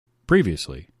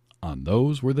Previously on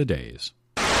Those Were the Days.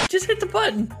 Just hit the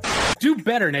button. Do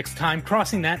better next time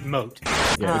crossing that moat.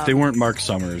 Yeah, if they weren't Mark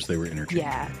Summers, they were interchangeable.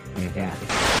 Yeah,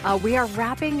 yeah. We are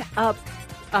wrapping up,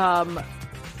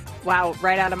 wow,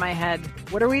 right out of my head.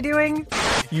 What are we doing?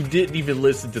 You didn't even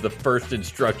listen to the first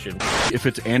instruction. If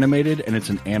it's animated and it's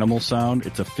an animal sound,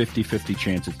 it's a 50-50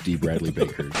 chance it's D. Bradley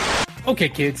Baker. Okay,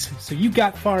 kids, so you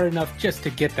got far enough just to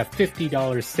get the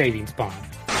 $50 savings bond.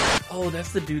 Oh,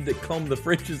 that's the dude that combed the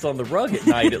fringes on the rug at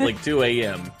night at like 2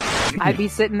 a.m. I'd be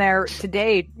sitting there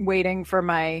today waiting for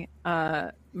my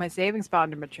my savings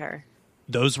bond to mature.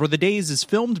 Those Were the Days is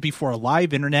filmed before a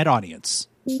live internet audience.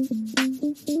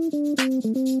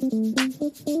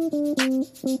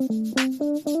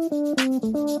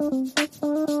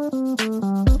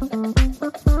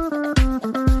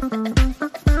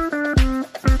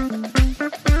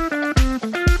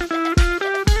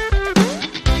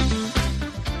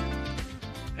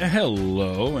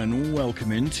 Hello and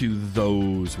welcome into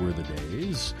Those Were the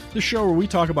Days, the show where we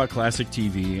talk about classic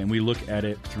TV and we look at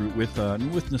it through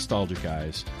with nostalgic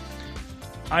eyes.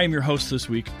 I am your host this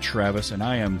week, Travis, and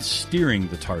I am steering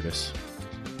the TARDIS,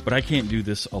 but I can't do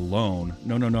this alone.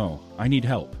 No. I need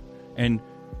help. And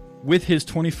with his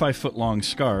 25-foot-long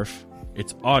scarf,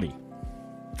 it's Audie.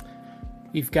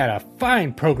 We've got a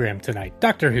fine program tonight.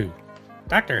 Doctor Who.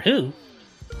 Doctor Who?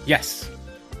 Yes.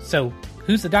 So,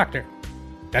 who's the doctor?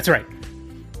 That's right.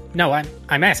 No,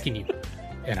 I'm asking you.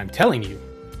 And I'm telling you.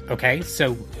 Okay,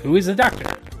 so who is the doctor?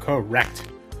 Correct.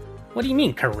 What do you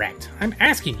mean, correct? I'm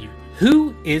asking you.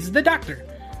 Who is the doctor?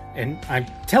 And I'm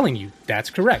telling you, that's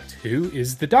correct. Who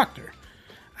is the doctor?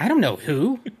 I don't know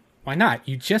who. Why not?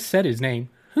 You just said his name.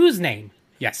 Whose name?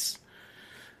 Yes.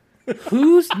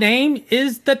 Whose name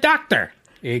is the doctor?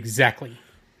 Exactly.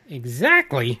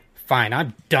 Exactly. Fine,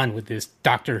 I'm done with this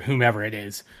doctor whomever it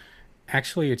is.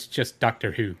 Actually, it's just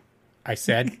Doctor Who. I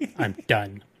said, I'm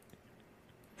done.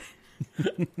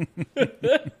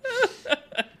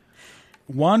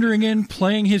 Wandering in,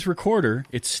 playing his recorder,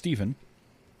 it's Steven.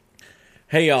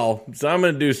 Hey, y'all. So I'm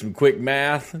going to do some quick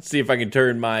math and see if I can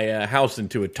turn my house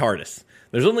into a TARDIS.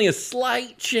 There's only a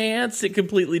slight chance it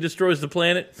completely destroys the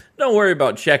planet. Don't worry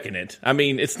about checking it. I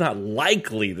mean, it's not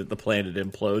likely that the planet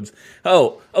implodes.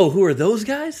 Oh, who are those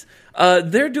guys?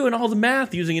 They're doing all the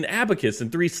math using an abacus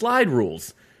and 3 slide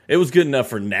rules. It was good enough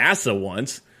for NASA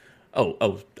once.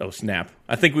 Oh, snap.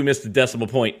 I think we missed a decimal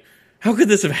point. How could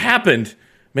this have happened?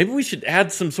 Maybe we should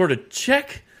add some sort of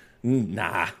check?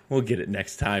 Nah, we'll get it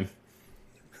next time.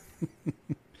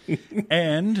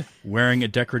 And wearing a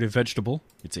decorative vegetable,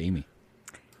 it's Amy.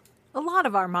 A lot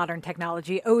of our modern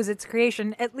technology owes its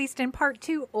creation, at least in part,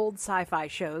 to old sci-fi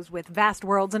shows with vast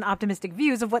worlds and optimistic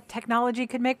views of what technology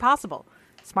could make possible.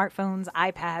 Smartphones,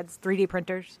 iPads, 3D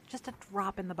printers, just a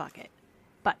drop in the bucket.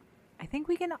 But I think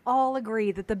we can all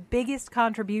agree that the biggest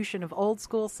contribution of old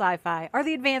school sci-fi are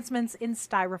the advancements in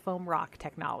styrofoam rock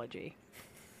technology.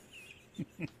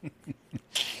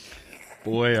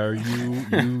 Boy, are you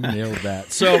nailed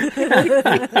that. So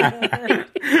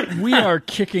we are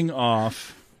kicking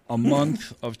off a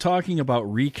month of talking about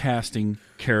recasting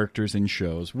characters in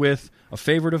shows with a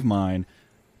favorite of mine,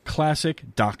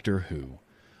 classic Doctor Who.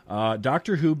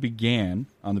 Doctor Who began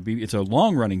on the it's a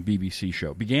long-running BBC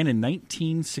show. Began in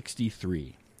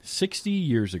 1963, 60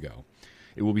 years ago.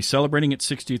 It will be celebrating its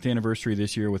 60th anniversary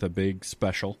this year with a big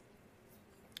special.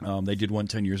 They did one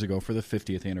 10 years ago for the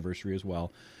 50th anniversary as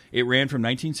well. It ran from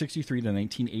 1963 to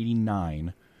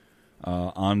 1989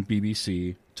 on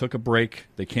BBC. Took a break.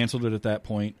 They canceled it at that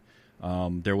point.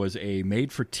 There was a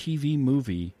made-for-TV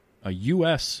movie, a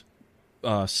U.S. /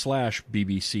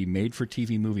 BBC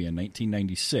made-for-TV movie in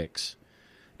 1996,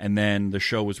 and then the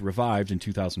show was revived in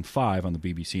 2005 on the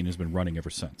BBC and has been running ever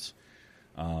since.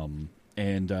 And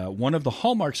one of the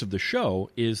hallmarks of the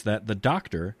show is that the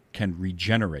Doctor can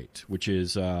regenerate, which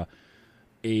is a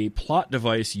plot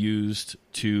device used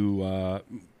to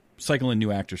cycle in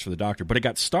new actors for the Doctor, but it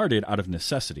got started out of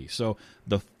necessity. So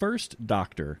the first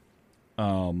Doctor,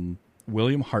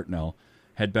 William Hartnell,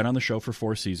 had been on the show for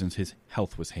 4 seasons. His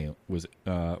health was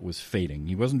fading.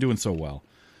 He wasn't doing so well,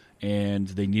 and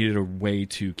they needed a way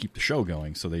to keep the show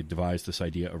going. So they devised this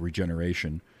idea of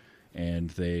regeneration, and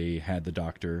they had the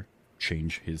Doctor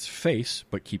change his face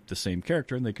but keep the same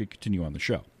character, and they could continue on the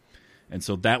show. And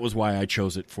so that was why I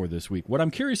chose it for this week. What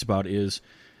I'm curious about is,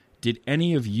 did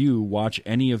any of you watch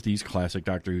any of these classic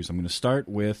Doctor Who's? I'm going to start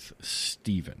with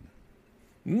Steven.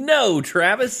 No,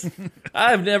 Travis.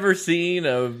 I've never seen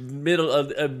a bit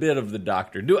of the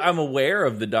Doctor. I'm aware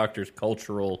of the Doctor's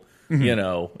cultural,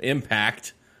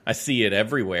 impact, I see it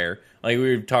everywhere. Like,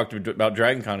 we've talked about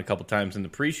Dragon Con a couple times in the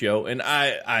pre-show, and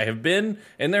I have been,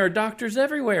 and there are doctors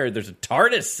everywhere. There's a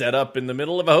TARDIS set up in the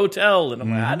middle of a hotel, and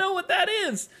I'm like, I know what that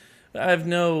is. I have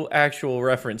no actual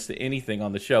reference to anything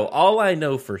on the show. All I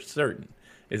know for certain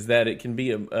is that it can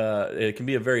be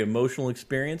a very emotional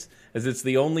experience, as it's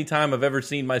the only time I've ever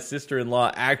seen my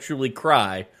sister-in-law actually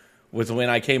cry was when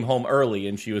I came home early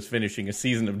and she was finishing a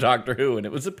season of Doctor Who, and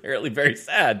it was apparently very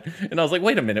sad. And I was like,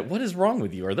 wait a minute, what is wrong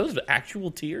with you? Are those actual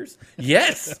tears?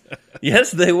 Yes.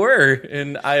 Yes, they were.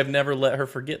 And I have never let her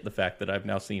forget the fact that I've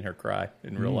now seen her cry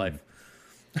in real life.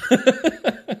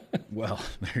 Well,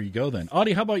 there you go then.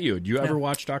 Audie, how about you? Did you ever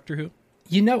watch Doctor Who?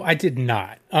 You know, I did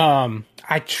not.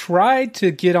 I tried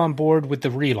to get on board with the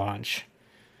relaunch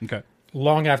Okay.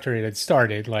 long after it had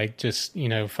started. Like, just,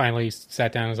 finally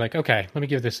sat down and was like, okay, let me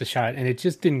give this a shot. And it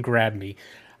just didn't grab me.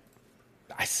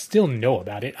 I still know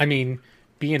about it. I mean,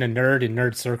 being a nerd in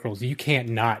nerd circles, you can't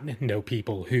not know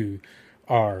people who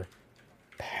are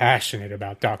passionate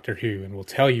about Doctor Who and will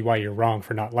tell you why you're wrong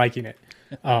for not liking it.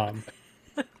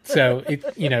 So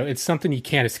it's something you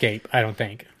can't escape, I don't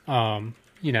think. And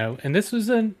this was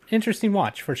an interesting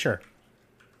watch for sure.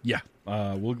 Yeah.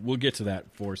 We'll get to that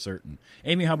for certain.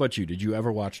 Amy, how about you? Did you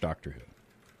ever watch Doctor Who?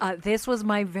 This was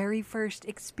my very first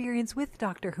experience with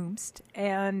Dr. Whomst,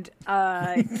 and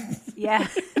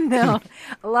no,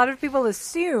 a lot of people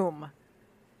assume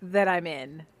that I'm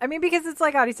in. I mean, because it's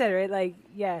like Audie said, right? Like,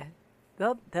 yeah,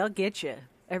 they'll get you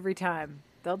every time.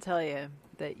 They'll tell you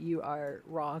that you are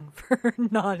wrong for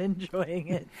not enjoying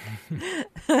it.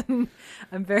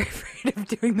 I'm very afraid of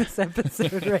doing this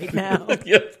episode right now.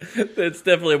 Yes, it's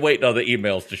definitely waiting on the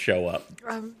emails to show up.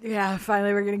 Yeah,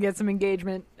 finally we're going to get some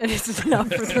engagement, and it's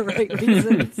not for the right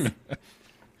reasons.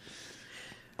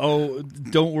 Oh,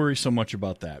 don't worry so much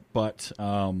about that. But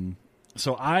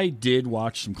so I did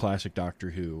watch some classic Doctor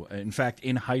Who. In fact,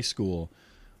 in high school,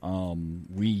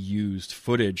 we used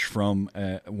footage from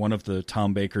one of the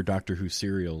Tom Baker Doctor Who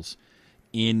serials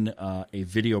in a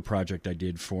video project I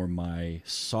did for my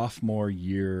sophomore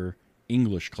year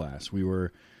English class. We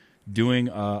were doing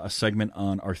a segment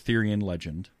on Arthurian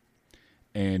legend,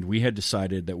 and we had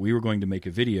decided that we were going to make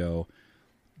a video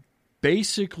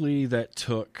basically that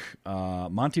took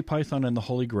Monty Python and the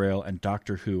Holy Grail and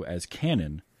Doctor Who as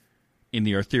canon in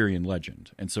the Arthurian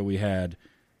legend. And so we had,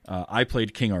 I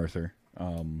played King Arthur,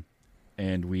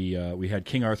 and we had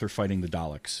King Arthur fighting the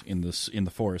Daleks in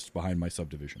the forest behind my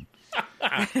subdivision.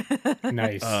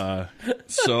 Nice.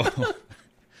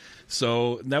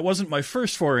 So that wasn't my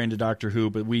first foray into Doctor Who,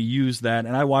 but we used that,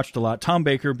 and I watched a lot. Tom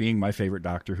Baker being my favorite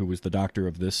Doctor, who was the Doctor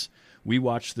of this. We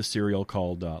watched the serial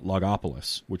called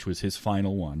Logopolis, which was his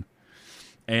final one.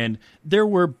 And there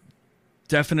were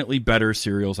definitely better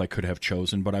serials I could have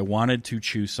chosen, but I wanted to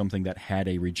choose something that had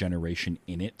a regeneration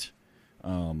in it,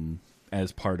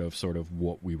 as part of sort of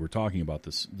what we were talking about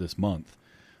this month.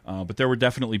 But there were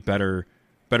definitely better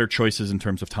choices in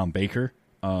terms of Tom Baker,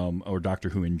 or Doctor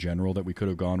Who in general that we could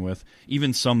have gone with.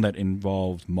 Even some that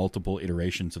involved multiple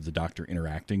iterations of the Doctor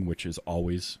interacting, which is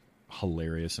always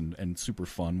hilarious and super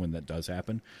fun when that does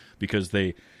happen, because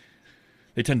they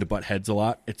tend to butt heads a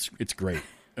lot. It's great.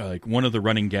 Like, one of the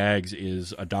running gags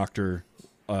is a doctor,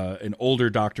 an older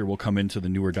doctor will come into the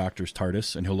newer doctor's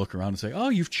TARDIS, and he'll look around and say, "Oh,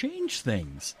 you've changed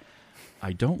things."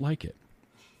 I don't like it.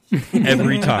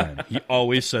 Every time. He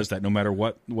always says that, no matter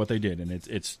what they did, and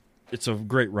it's a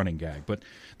great running gag. But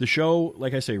the show,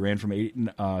 like I say, ran from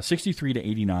 63 to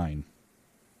 89.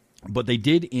 But they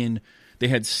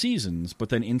had seasons, but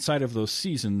then inside of those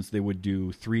seasons, they would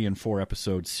do 3 and 4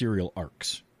 episode serial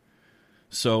arcs.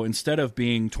 So instead of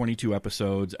being 22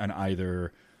 episodes and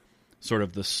either sort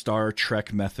of the Star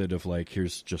Trek method of, like,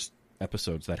 here's just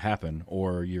episodes that happen,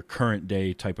 or your current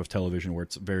day type of television where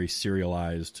it's very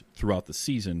serialized throughout the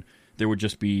season, there would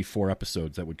just be 4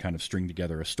 episodes that would kind of string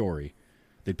together a story.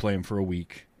 They'd play them for a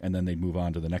week, and then they'd move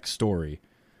on to the next story.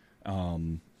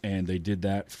 And they did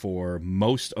that for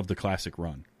most of the classic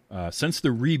run. Since the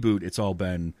reboot, it's all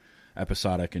been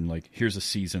episodic and, like, here's a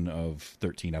season of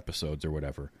 13 episodes or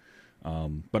whatever.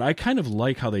 But I kind of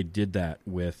like how they did that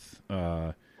with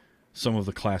some of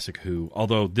the classic Who,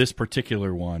 although this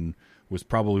particular one was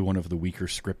probably one of the weaker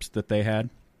scripts that they had.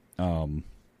 And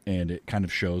it kind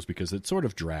of shows because it sort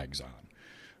of drags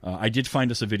on. I did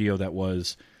find us a video that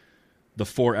was the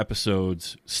 4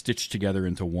 episodes stitched together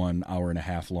into 1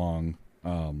 hour-and-a-half long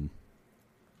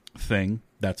thing.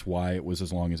 That's why it was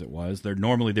as long as it was.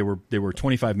 Normally they were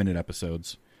 25-minute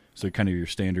episodes, so kind of your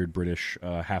standard British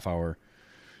half-hour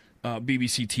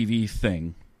BBC TV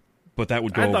thing. But that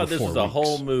would go. I thought over this 4 was a weeks.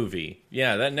 whole movie.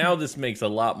 Yeah, now this makes a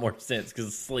lot more sense, because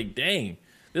it's like, dang,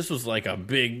 this was like a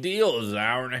big deal. It was an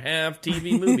hour and a half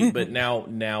TV movie, but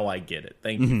now I get it.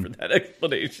 Thank you for that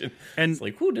explanation. And it's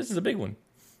like, whoo, this is a big one.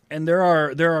 And there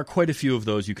are quite a few of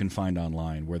those you can find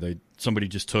online where somebody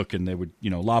just took and they would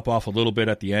lop off a little bit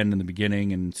at the end and the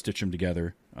beginning and stitch them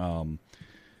together.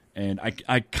 And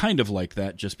I kind of like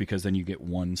that just because then you get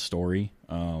one story,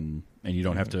 and you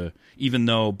don't have to. Even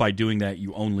though by doing that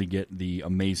you only get the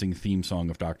amazing theme song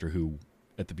of Doctor Who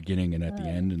at the beginning and at the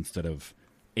end instead of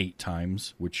 8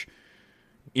 times. Which,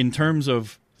 in terms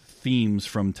of themes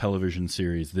from television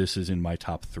series, this is in my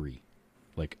top 3.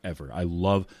 Like ever. I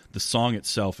love the song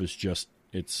itself.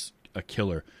 It's a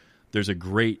killer. There's a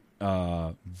great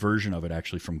version of it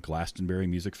actually from Glastonbury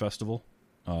Music Festival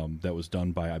that was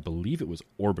done by, I believe it was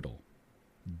Orbital,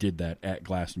 did that at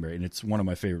Glastonbury, and it's one of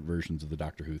my favorite versions of the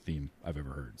Doctor Who theme I've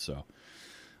ever heard. So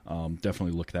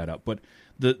definitely look that up. But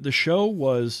the show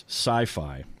was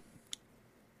sci-fi,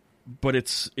 but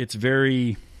it's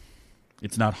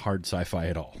not hard sci-fi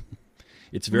at all.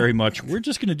 It's very much, we're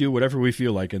just going to do whatever we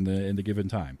feel like in the given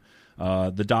time.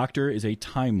 The Doctor is a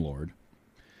Time Lord,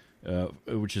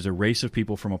 which is a race of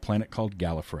people from a planet called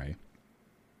Gallifrey.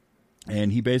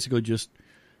 And he basically just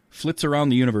flits around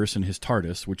the universe in his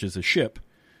TARDIS, which is a ship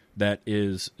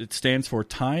it stands for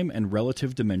Time and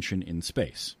Relative Dimension in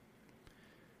Space.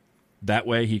 That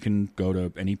way he can go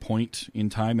to any point in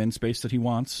time and space that he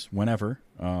wants, whenever.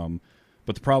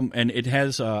 But the problem, and it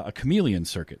has a chameleon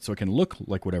circuit, so it can look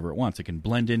like whatever it wants. It can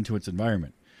blend into its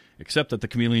environment, except that the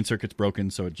chameleon circuit's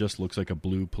broken, so it just looks like a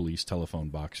blue police telephone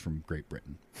box from Great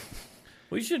Britain.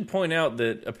 We should point out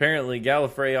that apparently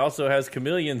Gallifrey also has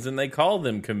chameleons, and they call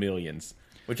them chameleons,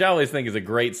 which I always think is a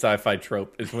great sci-fi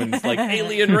trope, is when it's like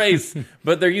alien race,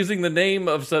 but they're using the name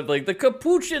of something like the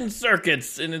Capuchin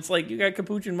circuits, and it's like, you got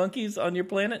Capuchin monkeys on your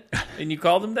planet, and you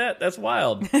call them that? That's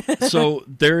wild. So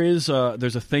there's a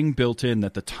thing built in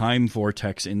that the time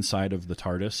vortex inside of the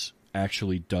TARDIS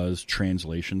actually does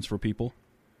translations for people.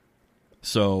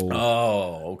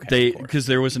 So because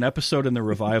there was an episode in the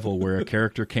revival where a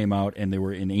character came out and they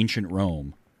were in ancient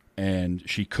Rome, and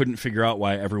she couldn't figure out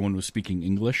why everyone was speaking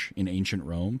English in ancient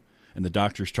Rome, and the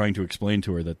Doctor's trying to explain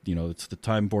to her that it's the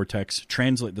time vortex the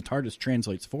TARDIS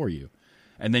translates for you,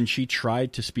 and then she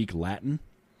tried to speak Latin,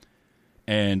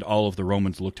 and all of the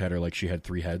Romans looked at her like she had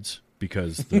 3 heads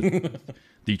because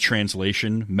the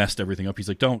translation messed everything up. He's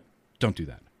like, don't do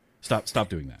that, stop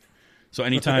doing that. So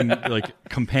anytime, like,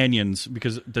 companions,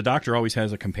 because the Doctor always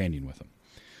has a companion with him.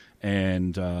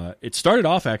 And it started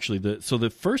off, actually, the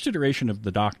first iteration of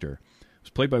the Doctor was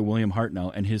played by William Hartnell,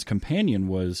 and his companion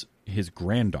was his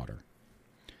granddaughter.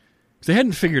 Because they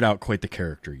hadn't figured out quite the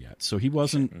character yet. So he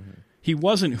wasn't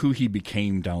who he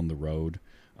became down the road.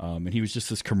 And he was just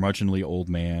this curmudgeonly old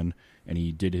man, and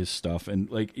he did his stuff. And,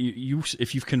 like,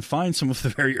 if you can find some of the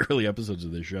very early episodes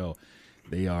of this show,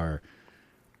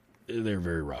 they're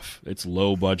very rough. It's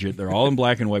low budget. They're all in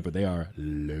black and white, but they are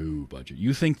low budget.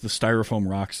 You think the styrofoam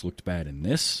rocks looked bad in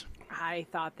this? I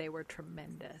thought they were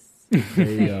tremendous.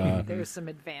 There's some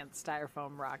advanced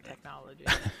styrofoam rock technology.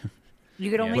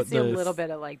 You could only see a little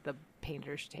bit of like the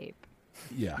painter's tape.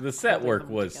 Yeah, the set work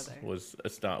was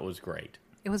great.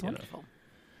 It was wonderful.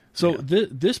 So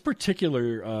this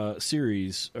particular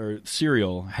series or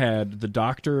serial had the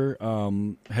Doctor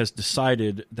has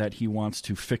decided that he wants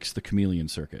to fix the chameleon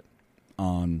circuit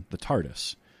on the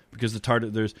TARDIS, because the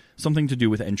TARDIS, there's something to do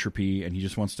with entropy, and he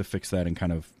just wants to fix that and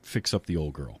kind of fix up the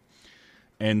old girl.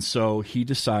 And so he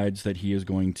decides that he is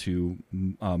going to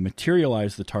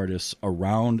materialize the TARDIS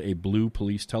around a blue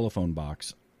police telephone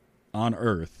box on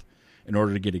Earth in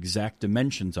order to get exact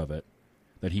dimensions of it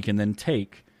that he can then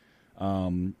take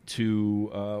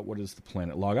to what is the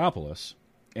planet Logopolis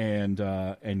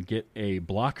and get a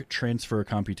block transfer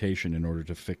computation in order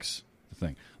to fix the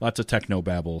thing. Lots of techno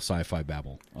babble, sci-fi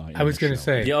babble. I was going to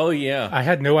say, oh yeah, I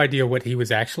had no idea what he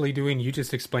was actually doing. You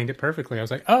just explained it perfectly. I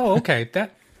was like, oh, okay,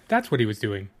 that's what he was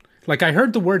doing. Like, I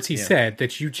heard the words he said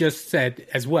that you just said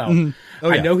as well. Mm-hmm.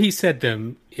 I know he said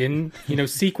them in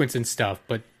sequence and stuff,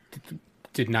 but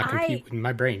did not compute in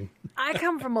my brain. I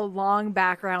come from a long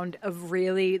background of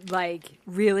really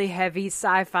heavy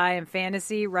sci-fi and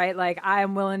fantasy, right? Like, I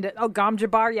am willing to, Gom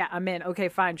Jabbar, yeah, I'm in. Okay,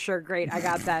 fine, sure, great, I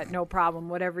got that, no problem,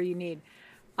 whatever you need.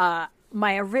 I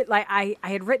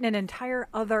had written an entire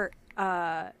other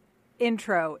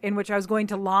intro in which I was going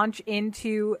to launch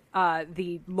into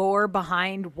the lore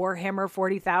behind Warhammer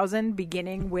 40,000,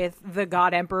 beginning with the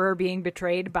God Emperor being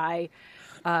betrayed by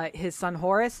his son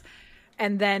Horus,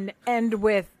 and then end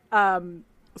with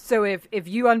So if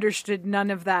you understood none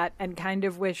of that and kind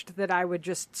of wished that I would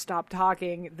just stop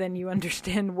talking, then you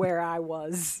understand where I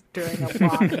was during a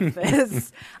lot of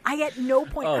this. I at no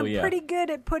point, I'm pretty good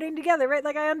at putting together, right?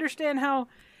 Like I understand how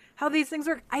these things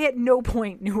work. I at no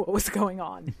point knew what was going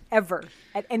on, ever,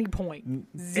 at any point.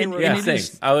 Zero.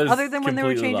 Same. I was other than when they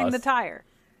were changing lost. the tire.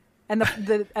 And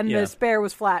the spare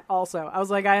was flat also. I was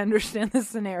like, I understand this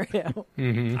scenario.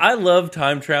 Mm-hmm. I love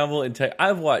time travel and tech.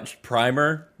 I've watched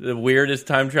Primer, the weirdest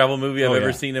time travel movie I've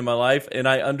ever seen in my life, and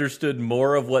I understood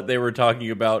more of what they were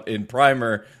talking about in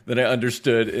Primer than I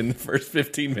understood in the first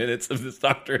 15 minutes of this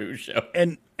Doctor Who show.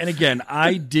 And again,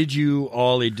 I did you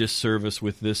all a disservice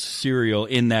with this serial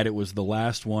in that it was the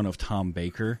last one of Tom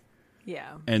Baker.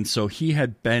 Yeah. And so he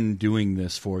had been doing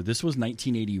this this was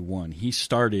 1981. He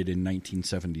started in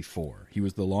 1974.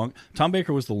 Tom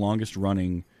Baker was the longest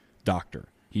running Doctor.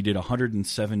 He did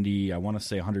 170, I want to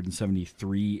say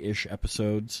 173-ish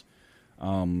episodes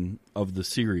of the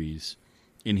series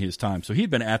in his time. So he'd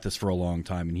been at this for a long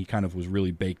time, and he kind of was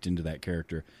really baked into that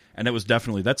character. And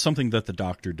that's something that the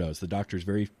Doctor does. The Doctor is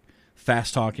very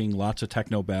fast-talking, lots of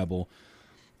technobabble.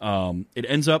 It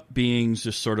ends up being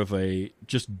just sort of a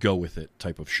just go with it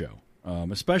type of show,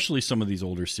 especially some of these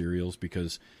older serials,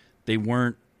 because they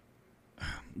weren't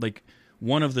like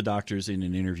one of the doctors in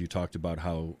an interview talked about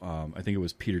how I think it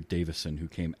was Peter Davison who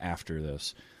came after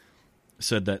this,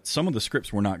 said that some of the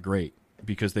scripts were not great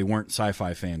because they weren't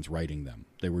sci-fi fans writing them.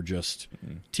 They were just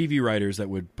TV writers that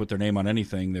would put their name on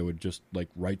anything. They would just like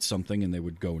write something and they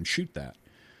would go and shoot that.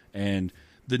 And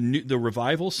the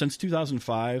revival since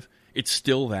 2005, it's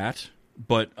still that,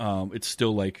 but it's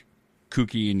still like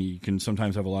kooky, and you can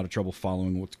sometimes have a lot of trouble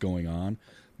following what's going on.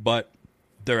 But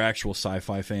they're actual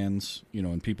sci-fi fans,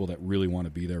 and people that really want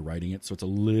to be there writing it, so it's a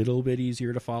little bit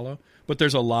easier to follow. But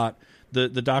there's a lot. The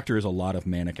Doctor is a lot of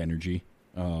manic energy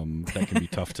that can be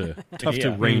tough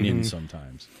to rein in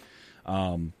sometimes.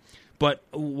 But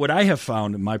what I have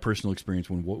found in my personal experience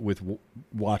with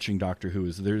watching Doctor Who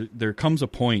is there comes a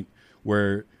point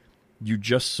where you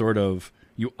just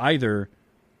you either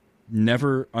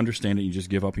never understand it, you just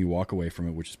give up and you walk away from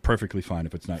it, which is perfectly fine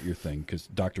if it's not your thing, because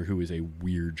Doctor Who is a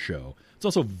weird show. It's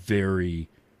also very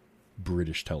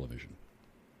British television,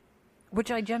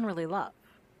 which I generally love.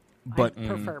 But I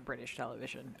prefer British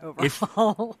television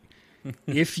overall.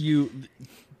 If you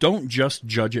don't just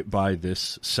judge it by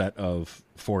this set of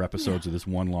 4 episodes of this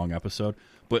one long episode,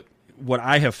 but what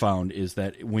I have found is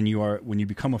that when you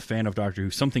become a fan of Doctor Who,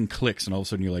 something clicks, and all of a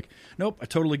sudden you're like, nope, I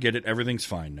totally get it. Everything's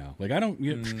fine now. Like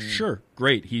sure,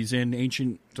 great. He's in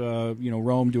ancient,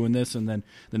 Rome doing this, and then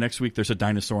the next week there's a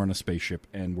dinosaur on a spaceship,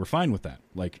 and we're fine with that.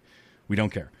 Like, we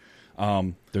don't care.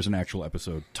 There's an actual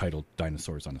episode titled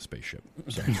 "Dinosaurs on a Spaceship."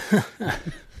 So.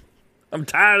 I'm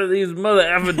tired of these mother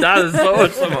effing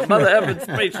dinosaurs on my mother effing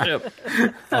spaceship.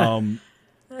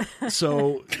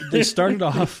 So they started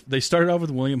off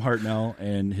with William Hartnell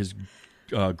and his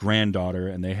granddaughter,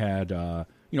 and they had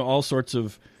all sorts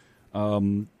of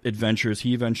adventures.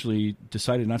 He eventually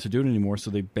decided not to do it anymore,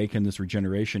 so they bake in this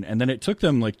regeneration, and then it took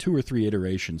them like 2 or 3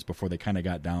 iterations before they kind of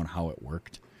got down how it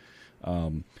worked.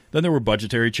 Then there were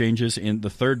budgetary changes in the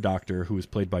third Doctor, who was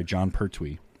played by John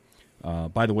Pertwee.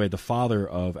 By the way, the father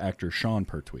of actor Sean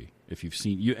Pertwee, if you've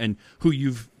seen and who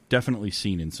you've definitely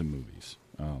seen in some movies.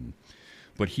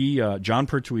 But John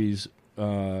Pertwee's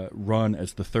run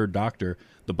as the third Doctor,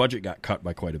 the budget got cut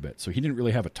by quite a bit. So he didn't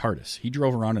really have a TARDIS. He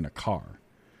drove around in a car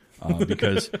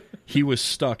because he was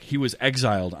stuck. He was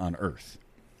exiled on Earth,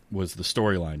 was the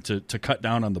storyline, to cut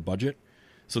down on the budget.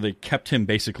 So they kept him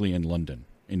basically in London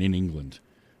and in England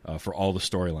for all the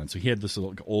storylines. So he had this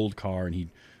old car, and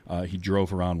he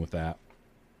drove around with that.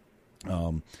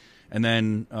 And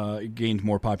then it gained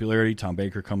more popularity. Tom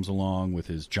Baker comes along with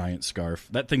his giant scarf.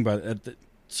 That thing, the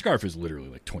scarf is literally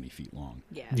like 20 feet long.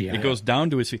 Yeah. It goes down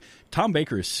to his feet. Tom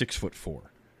Baker is 6'4",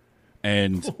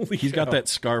 and he's got that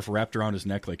scarf wrapped around his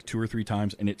neck like 2 or 3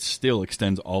 times, and it still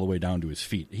extends all the way down to his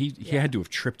feet. He had to have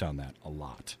tripped on that a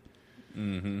lot.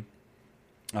 Mm-hmm.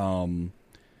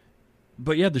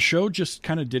 But yeah, the show just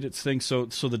kind of did its thing. So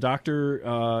the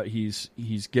Doctor,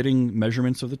 he's getting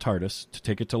measurements of the TARDIS to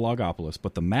take it to Logopolis,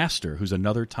 but the Master, who's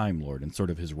another Time Lord and sort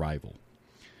of his rival,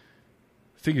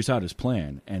 figures out his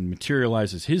plan and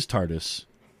materializes his TARDIS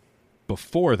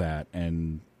before that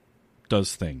and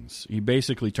does things. He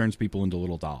basically turns people into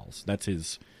little dolls. That's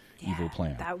his evil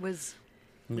plan. That was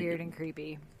weird and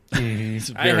creepy. I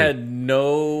had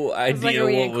no idea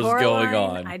what was going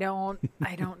on. I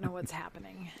don't know what's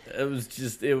happening. It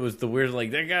was the weird,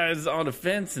 like, that guy's on a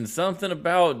fence and something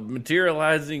about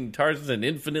materializing TARDIS and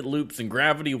infinite loops and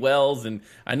gravity wells. And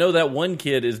I know that one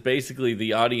kid is basically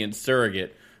the audience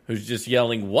surrogate who's just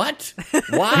yelling, "What?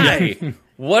 Why?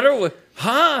 What are we?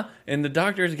 Huh?" And the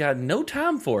doctor's got no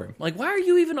time for him. Like, why are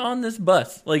you even on this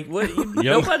bus? Like, what?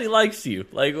 Nobody likes you.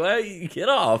 Like, why? Get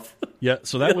off. Yeah,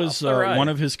 so that was ride. one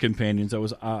of his companions. That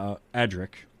was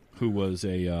Adric, who was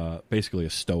basically a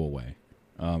stowaway.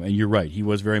 And you're right, he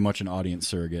was very much an audience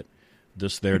surrogate,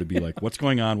 just there to be like, what's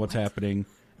going on, what's happening,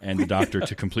 and the doctor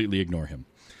to completely ignore him.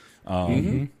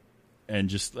 And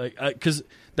just like, because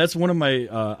that's one of my,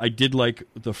 I did like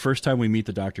the first time we meet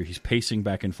the doctor, he's pacing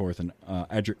back and forth, and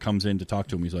Adric comes in to talk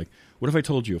to him. He's like, what if I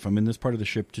told you if I'm in this part of the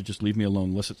ship to just leave me alone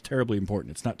unless it's terribly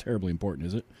important? It's not terribly important,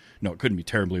 is it? No, it couldn't be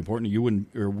terribly important. You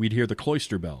wouldn't, or we'd hear the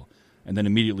cloister bell, and then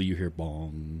immediately you hear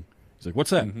bong. He's like,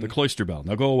 what's that? The cloister bell.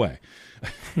 Now go away.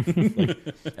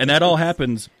 And that all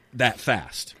happens that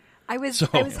fast. I was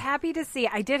happy to see.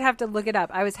 I did have to look it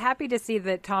up. I was happy to see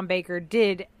that Tom Baker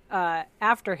did,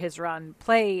 after his run,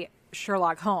 play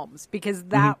Sherlock Holmes, because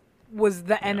that was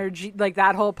the energy, like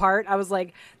that whole part. I was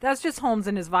like, that's just Holmes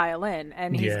and his violin,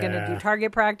 and he's going to do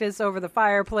target practice over the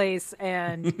fireplace,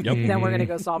 and then we're going to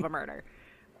go solve a murder.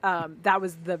 That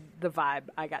was the vibe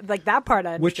I got. Like, that part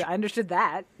I understood. Which I understood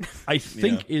that. I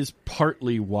think is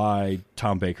partly why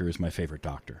Tom Baker is my favorite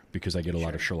doctor, because I get a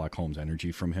lot of Sherlock Holmes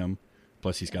energy from him.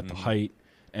 Plus, he's got the height.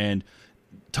 And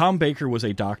Tom Baker was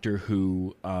a doctor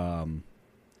who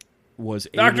was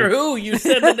Doctor Who, you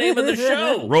said the name of the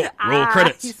show. Roll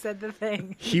credits. He said the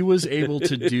thing. He was able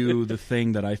to do the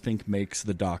thing that I think makes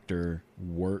the doctor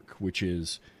work, which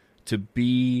is to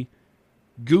be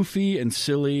goofy and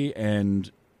silly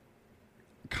and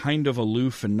kind of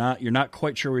aloof, and you're not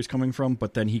quite sure where he's coming from,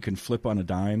 but then he can flip on a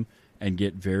dime and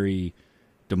get very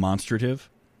demonstrative.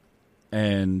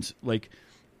 And like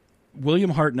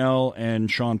William Hartnell and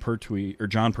John Pertwee,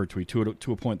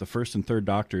 to a point, the first and third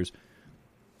doctors,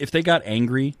 if they got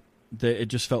angry, it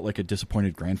just felt like a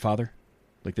disappointed grandfather.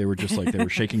 Like they were just like they were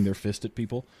shaking their fist at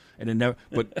people, and it never.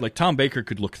 But like Tom Baker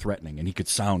could look threatening, and he could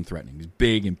sound threatening. He's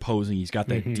big, imposing. He's got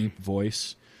that deep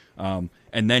voice, and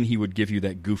then he would give you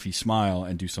that goofy smile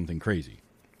and do something crazy,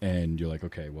 and you're like,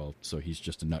 okay, well, so he's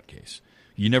just a nutcase.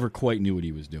 You never quite knew what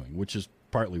he was doing, which is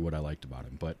partly what I liked about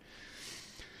him. But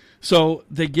so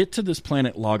they get to this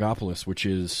planet Logopolis, which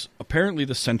is apparently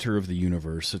the center of the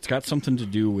universe. It's got something to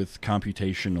do with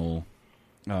computational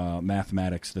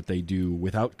mathematics that they do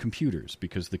without computers,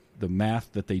 because the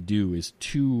math that they do is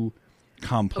too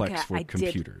complex for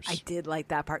computers. I did like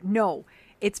that part. No,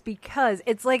 it's because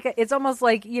it's almost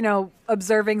like,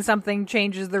 observing something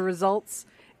changes the results.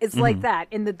 It's like that,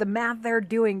 in that the math they're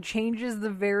doing changes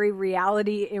the very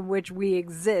reality in which we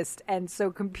exist. And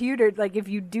so if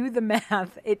you do the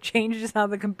math, it changes how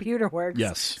the computer works.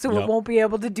 Yes. So it won't be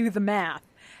able to do the math.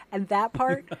 And that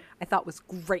part I thought was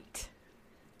great.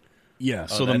 Yeah,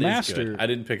 so the master... I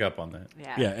didn't pick up on that.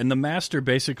 Yeah, and the master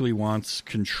basically wants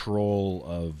control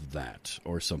of that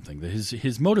or something.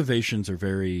 His motivations are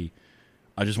very,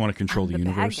 I just want to control the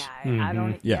universe. Bad guy. I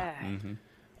don't... Yeah.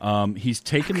 He's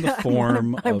taken the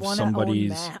form of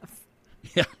somebody's... Own math.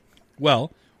 Yeah,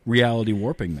 well, reality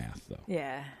warping math, though.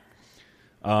 Yeah.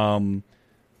 And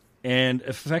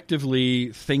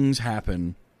effectively, things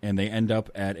happen, and they end up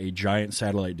at a giant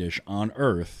satellite dish on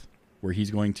Earth, where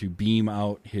he's going to beam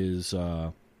out his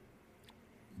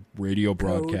radio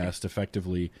broadcast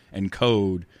effectively and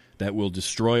code that will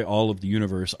destroy all of the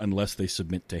universe unless they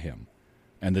submit to him.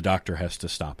 And the doctor has to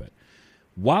stop it.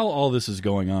 While all this is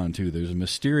going on, too, there's a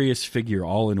mysterious figure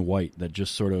all in white that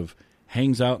just sort of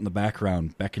hangs out in the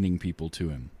background, beckoning people to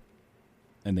him.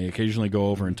 And they occasionally go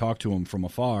over and talk to him from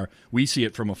afar. We see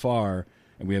it from afar,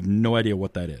 and we have no idea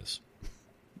what that is.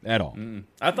 At all.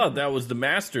 I thought that was the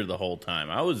master the whole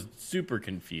time. I was super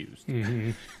confused.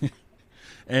 And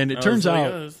it turns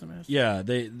out,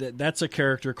 that's a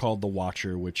character called the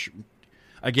Watcher, which,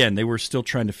 again, they were still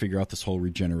trying to figure out this whole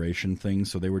regeneration thing,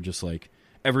 so they were just like,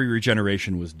 every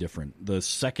regeneration was different. The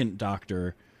second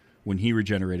Doctor, when he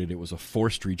regenerated, it was a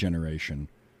forced regeneration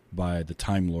by the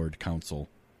Time Lord Council,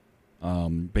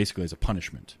 basically as a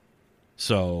punishment.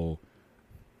 So...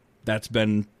 that's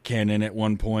been canon at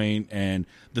one point, and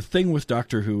the thing with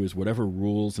Doctor Who is whatever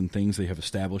rules and things they have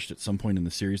established at some point in the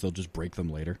series, they'll just break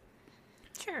them later.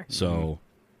 Sure. So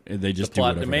they just the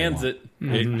plot do whatever demands they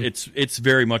want. It's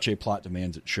very much a plot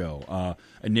demands it show.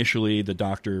 Initially, the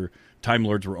Time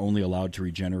Lords were only allowed to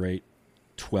regenerate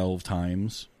 12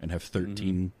 times and have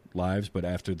 13 lives, but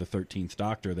after the 13th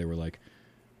Doctor, they were like,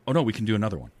 "Oh no, we can do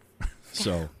another one."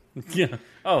 So. Yeah.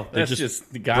 Oh, that's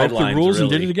just the guidelines. Broke the rules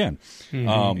really. and did it again.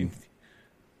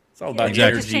 It's It's all about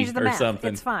Exactly. Just change energy the or math.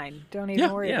 something. It's fine. Don't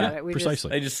even worry about it. We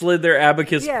precisely. They just slid their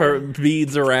abacus Yeah.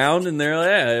 beads around, and they're like,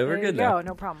 yeah, we're There you good go. now.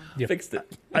 No problem. Fixed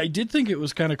it. I did think it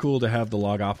was kind of cool to have the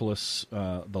Logopolis,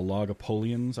 the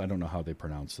Logopolians. I don't know how they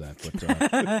pronounce that,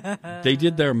 but they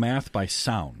did their math by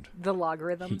sound. The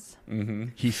logarithms.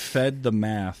 He fed the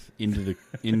math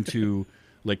into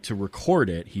like to record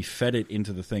it. He fed it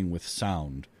into the thing with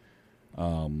sound,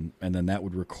 and then that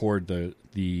would record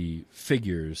the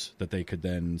figures that they could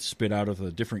then spit out of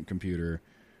a different computer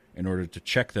in order to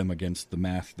check them against the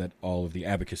math that all of the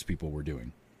abacus people were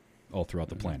doing all throughout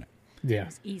the planet. Yeah.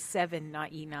 E7,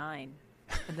 not E9.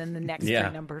 And then the next Yeah.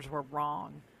 three numbers were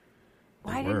wrong.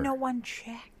 Why They did were. no one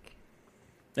check?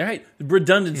 All right,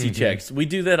 redundancy checks. We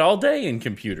do that all day in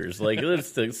computers. Like,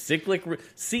 it's the cyclic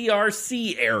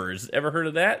CRC errors. Ever heard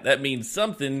of that? That means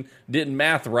something didn't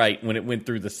math right when it went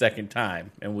through the second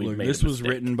time, and we Look, made this a was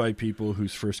mistake. written by people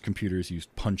whose first computers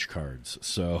used punch cards,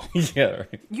 so Yeah,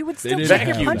 right. You would still didn't check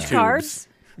your have punch that. cards.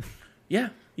 Yeah,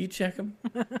 you check them.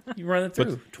 You run it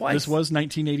through twice. this was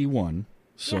 1981.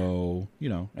 So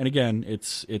and again,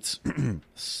 it's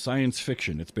science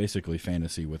fiction. It's basically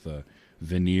fantasy with a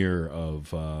veneer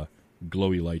of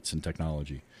glowy lights and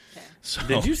technology. So,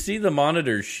 Did you see the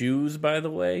monitor's shoes? By the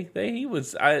way,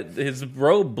 his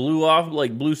robe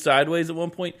blew sideways at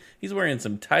one point. He's wearing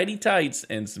some tighty tights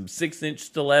and some 6-inch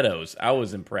stilettos. I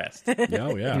was impressed.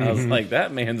 Oh yeah, I was like,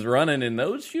 that man's running in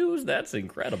those shoes. That's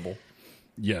incredible.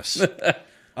 yes.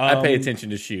 I pay attention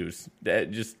to shoes.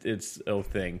 It's a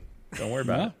thing. Don't worry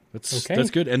about it. That's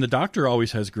good. And the Doctor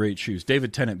always has great shoes.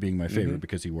 David Tennant being my favorite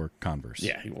because he wore Converse.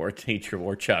 Yeah, he wore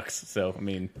Chucks. So I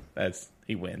mean,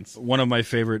 he wins. One of my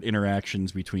favorite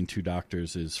interactions between two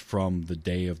doctors is from the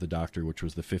Day of the Doctor, which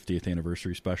was the 50th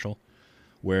anniversary special,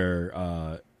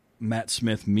 where Matt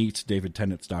Smith meets David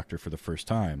Tennant's doctor for the first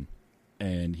time,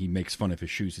 and he makes fun of his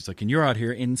shoes. He's like, "And you're out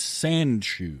here in sand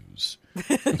shoes."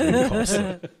 That's what he calls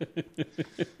them.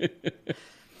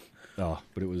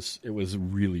 But it was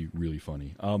really, really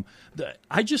funny.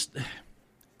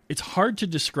 It's hard to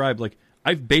describe. Like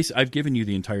I've given you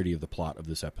the entirety of the plot of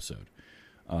this episode,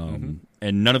 and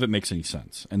none of it makes any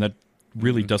sense, and that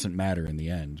really doesn't matter in the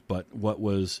end. But what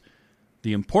was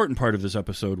the important part of this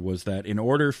episode was that in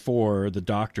order for the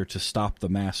Doctor to stop the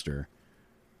Master,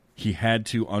 he had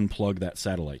to unplug that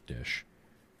satellite dish.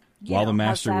 While the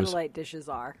Master how was satellite dishes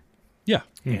are. yeah,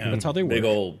 that's how they work. Big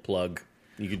old plug.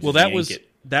 You could just Well, that yank was it.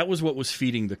 that was what was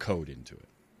feeding the code into it.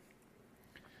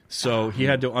 So he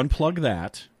had to unplug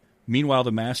that. Meanwhile,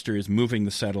 the Master is moving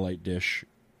the satellite dish,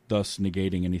 thus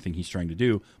negating anything he's trying to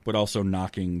do, but also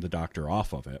knocking the Doctor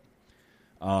off of it.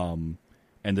 And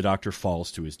the Doctor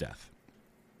falls to his death.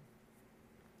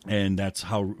 And that's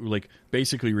how,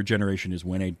 basically regeneration is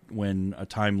when a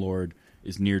Time Lord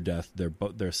is near death,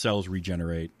 their cells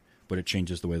regenerate, but it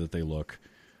changes the way that they look.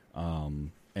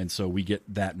 And so we get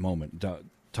that moment.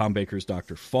 Tom Baker's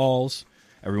Doctor falls.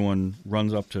 Everyone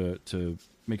runs up to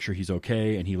make sure he's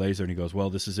okay, and he lays there and he goes, well,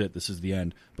 this is it. This is the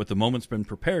end. But the moment's been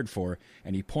prepared for,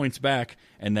 and he points back,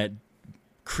 and that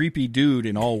creepy dude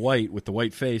in all white with the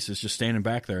white face is just standing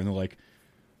back there, and they're like,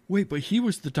 wait, but he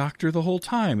was the Doctor the whole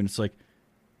time. And it's like,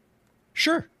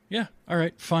 sure, yeah, all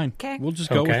right, fine. Okay. We'll just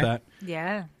go with that.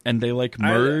 Yeah. And they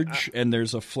merge, and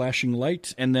there's a flashing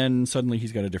light, and then suddenly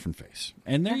he's got a different face.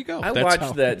 And there you go. I That's watched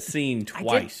how- that scene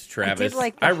twice, Travis. I did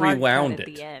like the hard rewound cut it.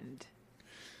 at the end.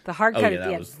 The hard cut yeah, at that the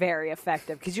end was- is very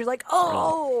effective because you're like,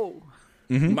 oh.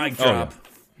 Mic drop.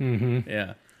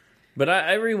 Yeah. But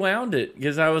I rewound it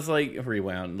because I was like,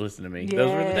 listen to me. Those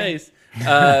were the Yeah. days.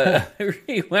 I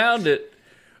rewound it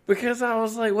because I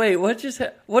was like, wait, what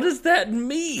does that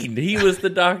mean? He was the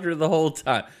Doctor the whole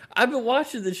time. I've been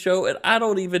watching the show and I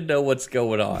don't even know what's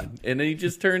going on. And then he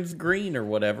just turns green or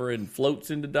whatever and floats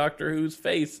into Doctor Who's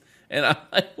face. And I'm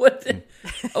like, what?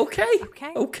 Okay.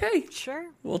 Sure.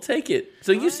 We'll take it.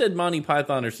 So you said Monty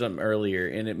Python or something earlier,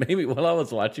 and it made me, while I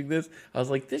was watching this, I was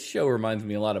like, this show reminds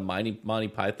me a lot of Monty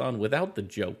Python without the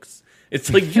jokes.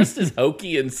 It's like just as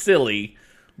hokey and silly,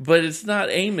 but it's not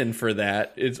aiming for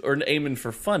that. Or aiming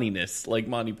for funniness like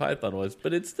Monty Python was,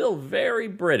 but it's still very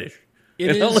British.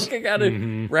 It You know, is. like I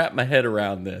gotta wrap my head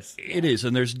around this. It is,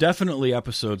 and there's definitely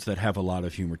episodes that have a lot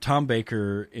of humor. Tom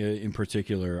Baker, in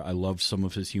particular, I love some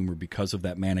of his humor because of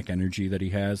that manic energy that he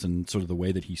has and sort of the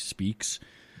way that he speaks.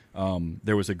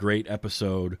 There was a great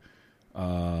episode,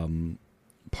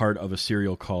 part of a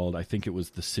serial called, I think it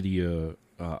was the City of,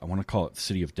 I want to call it the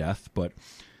City of Death, but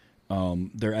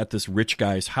they're at this rich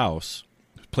guy's house,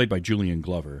 played by Julian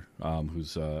Glover,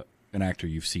 who's an actor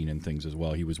you've seen in things as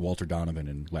well. He was Walter Donovan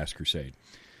in Last Crusade.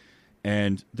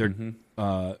 And they're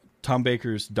Tom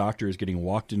Baker's doctor is getting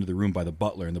walked into the room by the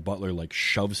butler, and the butler like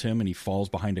shoves him, and he falls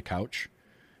behind a couch.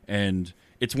 And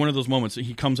it's one of those moments that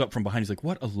he comes up from behind. He's like,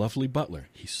 "What a lovely butler!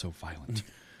 He's so violent."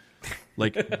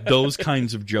 Like those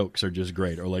kinds of jokes are just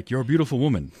great. Or like, "You're a beautiful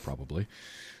woman," probably.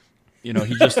 You know,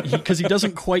 because he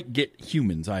doesn't quite get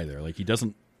humans either. Like he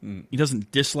doesn't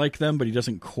dislike them, but he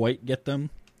doesn't quite get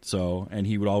them. So, and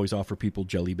he would always offer people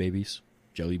jelly babies,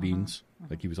 jelly beans.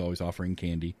 Like he was always offering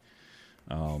candy,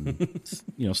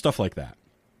 you know, stuff like that.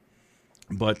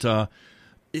 But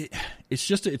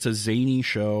it's a zany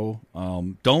show.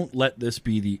 Don't let this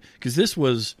be because this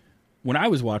was, when I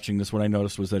was watching this, what I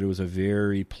noticed was that it was a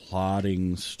very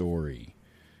plodding story,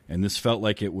 and this felt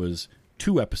like it was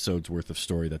 2 episodes worth of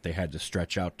story that they had to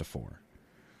stretch out to 4.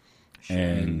 Sure.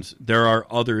 And there are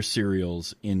other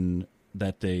serials in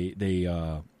that they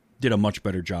did a much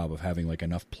better job of having like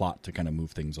enough plot to kind of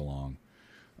move things along.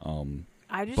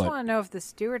 I just want to know if the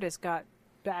stewardess got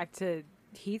back to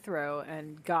Heathrow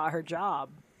and got her job.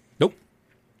 Nope.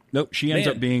 She ends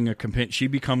up being she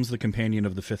becomes the companion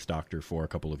of the 5th Doctor for a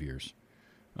couple of years.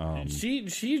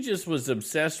 She just was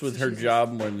obsessed with her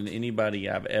job more than anybody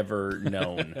I've ever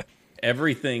known.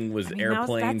 Everything was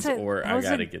airplanes I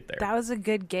got to get there. That was a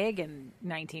good gig in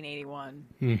 1981.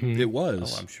 Mm-hmm. It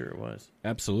was. Oh, I'm sure it was.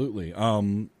 Absolutely.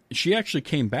 She actually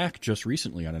came back just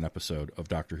recently on an episode of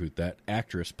Doctor Who, that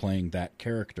actress playing that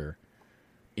character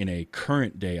in a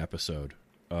current day episode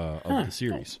of the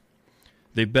series.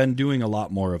 They've been doing a lot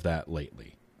more of that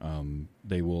lately.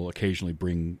 They will occasionally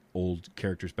bring old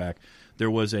characters back.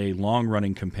 There was a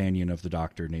long-running companion of the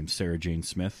Doctor named Sarah Jane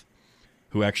Smith,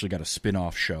 who actually got a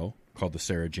spin-off show called the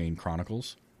Sarah Jane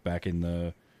Chronicles back in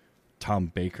the Tom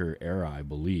Baker era, I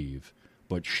believe.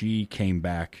 But she came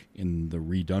back in the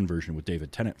redone version with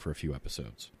David Tennant for a few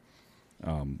episodes,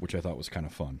 which I thought was kind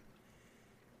of fun.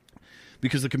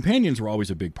 Because the companions were always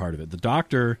a big part of it. The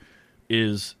Doctor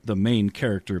is the main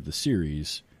character of the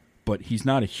series, but he's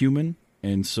not a human,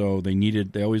 and so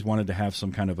they always wanted to have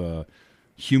some kind of a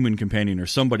human companion or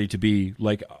somebody to be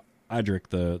like Adric,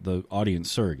 the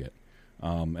audience surrogate.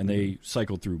 And they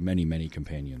cycled through many, many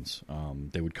companions.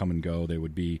 They would come and go. They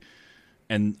would be...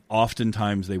 And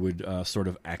oftentimes they would sort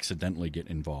of accidentally get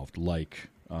involved, like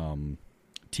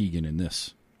Tegan in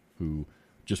this, who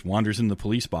just wanders in the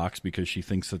police box because she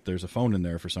thinks that there's a phone in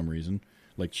there for some reason.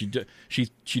 Like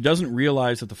she doesn't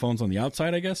realize that the phone's on the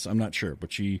outside, I guess. I'm not sure.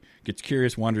 But she gets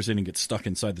curious, wanders in, and gets stuck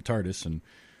inside the TARDIS, and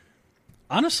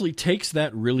honestly takes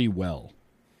that really well.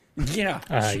 Yeah.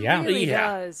 She really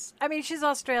does. I mean, she's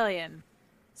Australian.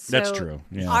 So that's true.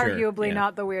 Yeah. Arguably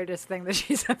not the weirdest thing that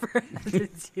she's ever had to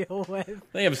deal with.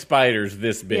 They have spiders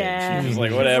this big. Yeah. She's just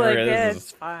like, whatever.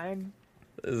 It's fine.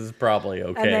 This is probably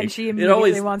okay. And then she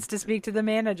immediately wants to speak to the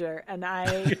manager. And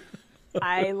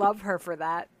I love her for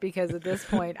that, because at this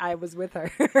point I was with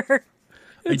her.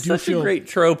 It's such a great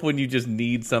trope when you just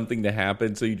need something to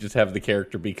happen, so you just have the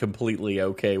character be completely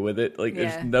okay with it. Like,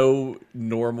 there's no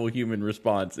normal human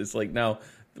response. It's like, no,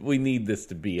 we need this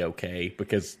to be okay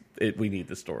because we need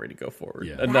the story to go forward.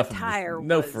 Yeah. Enough of this,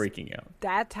 no freaking out.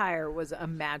 That tire was a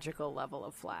magical level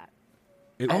of flat.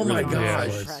 Oh my gosh. I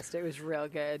was impressed. It was real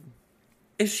good.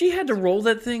 If she had to roll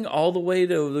that thing all the way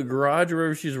to the garage or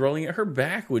wherever she's rolling it, her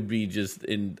back would be just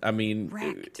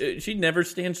she'd never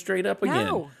stand straight up again.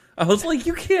 No. I was like,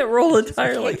 you can't roll a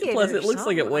tire like it. Plus, it looks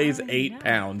like it weighs 8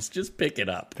 pounds. Just pick it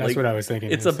up. That's what I was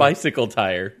thinking. It's a bicycle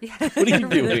tire. Yeah. What are you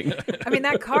doing? I mean,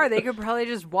 that car, they could probably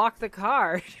just walk the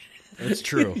car. That's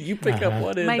true. You pick up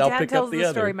one end, I'll pick up the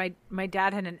other. Story. My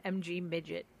dad had an MG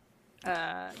midget,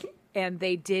 and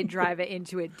they did drive it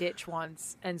into a ditch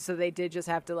once, and so they did just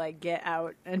have to like get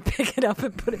out and pick it up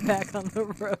and put it back on the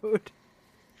road.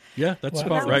 Yeah, that's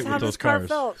about right with those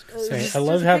cars. I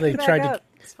love how they tried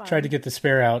to get the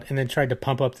spare out and then tried to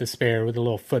pump up the spare with a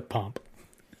little foot pump.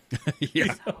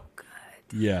 Yeah. So good.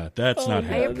 Yeah, that's not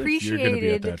I appreciated You're going to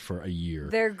be at that for a year.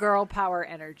 Their girl power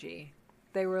energy.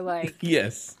 They were like,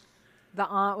 yes. The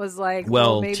aunt was like,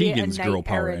 well, maybe Tegan's a night girl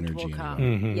power errant energy. will come.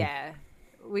 Mm-hmm. Yeah,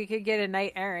 we could get a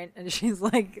knight errant, and she's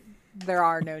like, there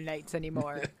are no knights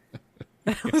anymore.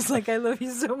 I was like, I love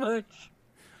you so much.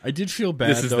 I did feel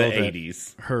bad, this is though, the that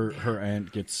 80s. Her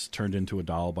aunt gets turned into a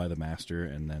doll by the master,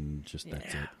 and then that's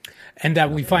it. And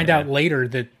that we find out later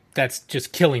that that's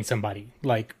just killing somebody.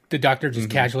 Like, the doctor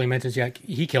just casually mentions, yeah,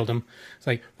 he killed him. It's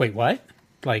like, wait, what?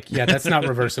 Like, yeah, that's not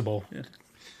reversible.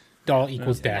 Doll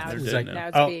equals death. Now It's it's, now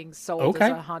it's being sold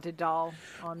as a haunted doll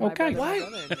on my brother, Why? my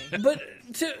brother and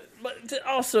me. But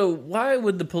also, why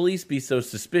would the police be so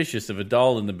suspicious of a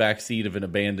doll in the back seat of an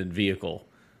abandoned vehicle?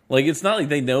 Like, it's not like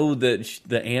they know that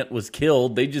the aunt was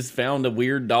killed. They just found a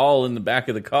weird doll in the back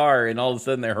of the car, and all of a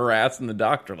sudden they're harassing the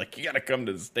doctor. Like, you got to come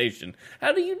to the station.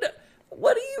 How do you know?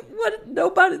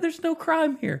 Nobody, there's no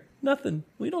crime here. Nothing.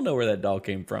 We don't know where that doll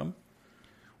came from.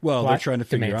 Well, Plot they're trying to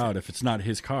figure demands out if it's not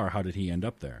his car, how did he end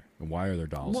up there? And why are there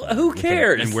dolls? Well, there? who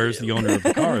cares? And where's the owner of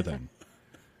the car then?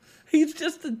 He's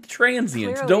just a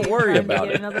transient. Clearly Don't worry trying to about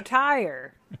get it. Another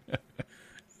tire.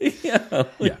 Yeah,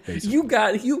 Yeah,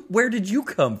 basically. Where did you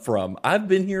come from? I've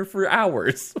been here for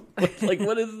hours. Like,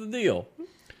 what is the deal?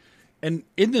 And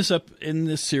in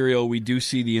this serial, we do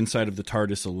see the inside of the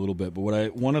TARDIS a little bit.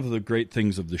 But one of the great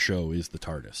things of the show is the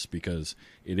TARDIS, because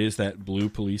it is that blue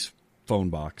police phone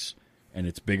box, and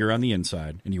it's bigger on the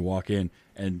inside. And you walk in,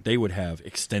 and they would have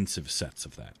extensive sets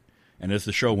of that. And as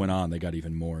the show went on, they got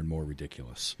even more and more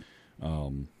ridiculous.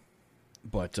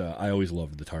 But I always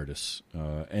loved the TARDIS,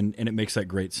 and it makes that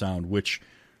great sound, which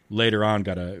later on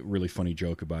got a really funny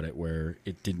joke about it, where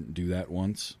it didn't do that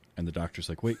once, and the doctor's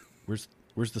like, "Wait, where's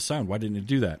the sound? Why didn't it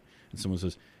do that?" And someone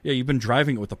says, "Yeah, you've been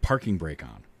driving it with the parking brake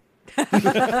on." And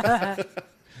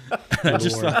I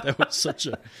just thought that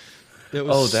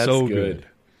was that's so good.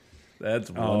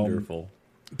 That's wonderful.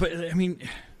 But I mean,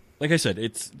 like I said,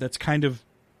 that's kind of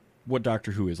what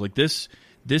Doctor Who is. Like this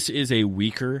is a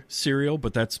weaker serial,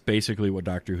 but that's basically what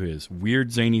Doctor Who is.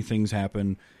 Weird, zany things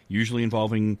happen, usually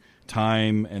involving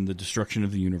time and the destruction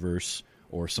of the universe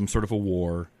or some sort of a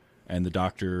war, and the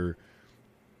Doctor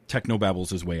technobabbles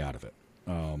his way out of it.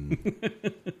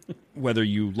 Whether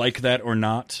you like that or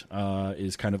not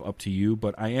is kind of up to you,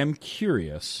 but I am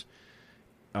curious,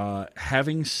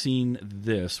 having seen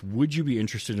this, would you be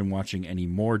interested in watching any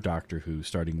more Doctor Who,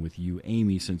 starting with you,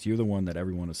 Amy, since you're the one that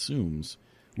everyone assumes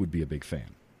would be a big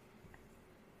fan?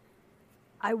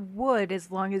 I would, as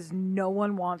long as no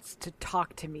one wants to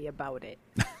talk to me about it.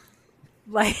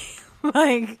 like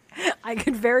I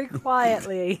could very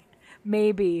quietly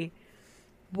maybe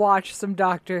watch some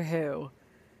Doctor Who,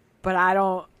 but I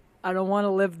don't want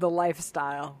to live the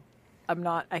lifestyle.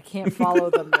 I can't follow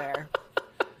them there.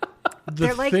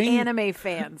 They're like anime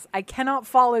fans. I cannot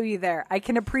follow you there. I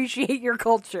can appreciate your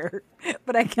culture,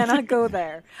 but I cannot go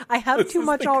there. I have too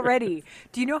much already.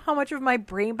 Do you know how much of my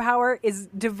brain power is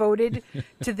devoted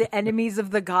to the enemies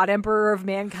of the God Emperor of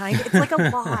mankind? It's like a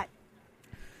lot.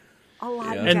 A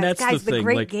lot. Yeah. And that's guys, the thing,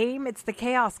 great like, game, it's the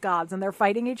Chaos Gods, and they're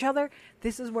fighting each other.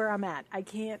 This is where I'm at. I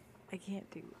can't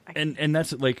do. And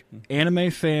that's like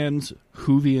anime fans,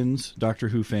 Whovians, Doctor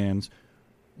Who fans,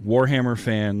 Warhammer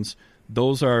fans.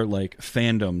 Those are like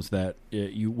fandoms that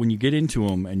when you get into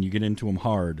them, and you get into them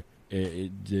hard,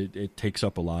 it takes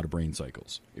up a lot of brain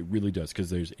cycles. It really does,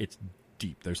 because it's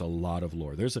deep. There's a lot of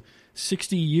lore. There's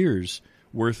 60 years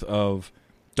worth of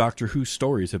Doctor Who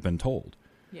stories have been told.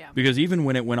 Yeah. Because even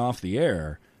when it went off the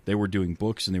air, they were doing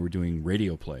books and they were doing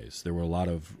radio plays. There were a lot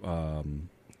of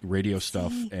radio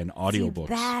stuff and audiobooks.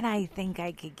 That I think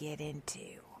I could get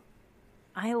into.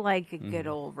 I like a good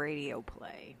old radio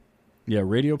play. Yeah,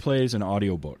 radio plays and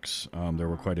audiobooks. There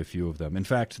were quite a few of them. In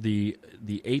fact, the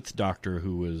Eighth Doctor,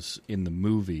 who was in the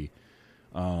movie,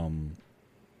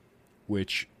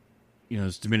 which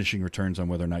is diminishing returns on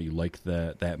whether or not you like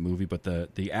that movie, but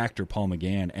the actor Paul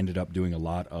McGann ended up doing a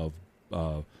lot of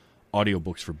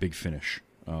audiobooks for Big Finish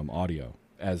audio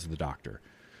as the Doctor.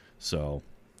 So,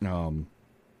 all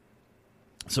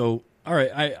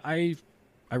right, I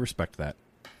respect that,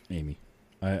 Amy,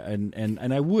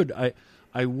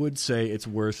 I would say it's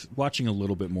worth watching a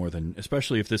little bit more than,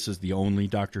 especially if this is the only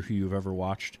Doctor Who you've ever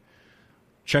watched.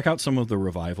 Check out some of the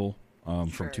revival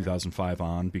from 2005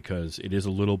 on, because it is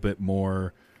a little bit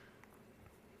more.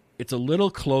 It's a little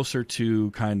closer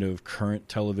to kind of current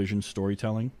television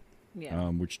storytelling,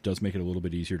 which does make it a little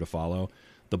bit easier to follow.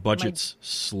 The budget's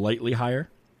slightly higher,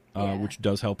 which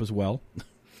does help as well.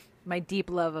 My deep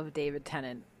love of David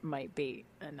Tennant might be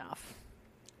enough.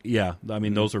 Yeah, I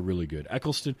mean, those are really good.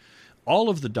 Eccleston, all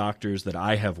of the Doctors that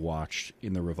I have watched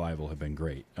in the revival have been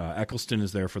great. Eccleston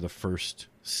is there for the first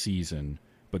season,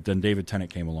 but then David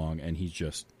Tennant came along, and he's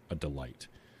just a delight.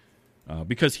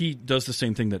 Because he does the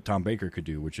same thing that Tom Baker could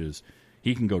do, which is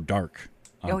he can go dark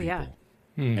on people.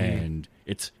 Yeah. And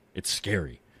it's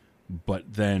scary.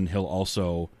 But then he'll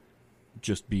also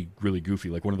just be really goofy.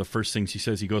 Like, one of the first things he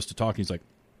says, he goes to talk, and he's like,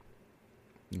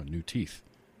 new teeth.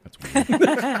 That's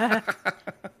weird.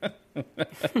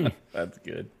 That's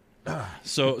good.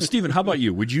 So, Stephen, how about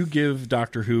you? Would you give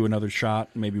Doctor Who another shot?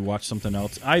 Maybe watch something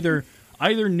else, either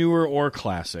newer or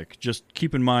classic. Just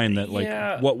keep in mind that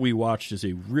what we watched is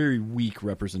a very weak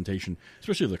representation,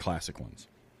 especially the classic ones.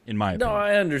 in my No, opinion.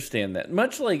 I understand that.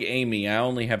 Much like Amy, I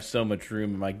only have so much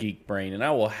room in my geek brain, and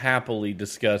I will happily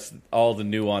discuss all the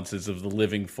nuances of the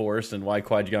living force and why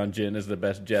Qui-Gon Jinn is the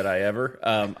best Jedi ever.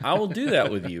 I will do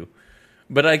that with you.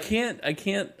 But I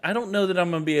don't know that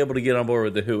I'm going to be able to get on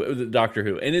board with the Doctor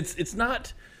Who. And it's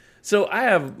not, so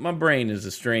my brain is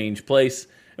a strange place.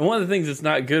 And one of the things it's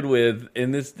not good with,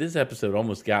 and this episode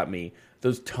almost got me,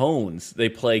 those tones they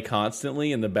play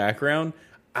constantly in the background.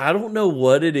 I don't know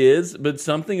what it is, but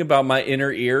something about my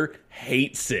inner ear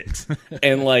hates it.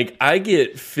 And, like, I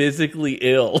get physically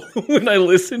ill when I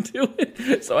listen to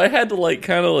it. So I had to,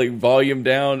 kind of volume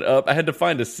down up. I had to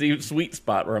find a sweet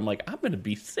spot where I'm like, I'm going to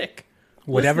be sick.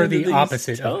 Whatever listening to the these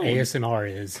opposite of tones.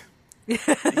 ASMR is.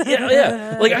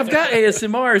 Yeah. Like, I've got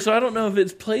ASMR, so I don't know if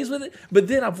it plays with it. But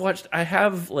then I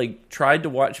have tried to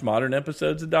watch modern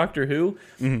episodes of Doctor Who,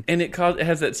 and it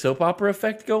has that soap opera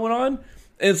effect going on.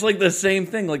 And it's like the same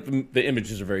thing. Like, the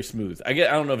images are very smooth. I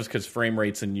don't know if it's because frame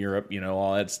rates in Europe,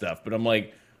 all that stuff. But I'm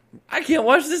like, I can't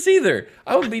watch this either.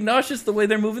 I would be nauseous the way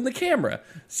they're moving the camera.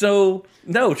 So,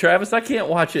 no, Travis, I can't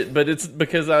watch it. But it's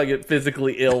because I get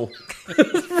physically ill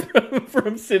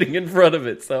from sitting in front of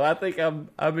it. So I think I'm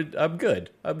good.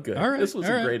 I'm good. All right, This was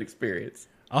all a right. great experience.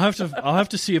 I'll have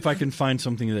to see if I can find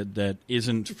something that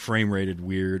isn't frame rated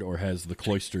weird or has the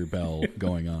cloister bell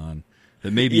going on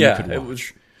that maybe you could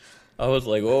watch. I was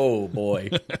like, oh boy.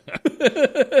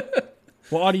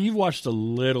 Well, Audie, you've watched a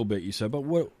little bit, you said, but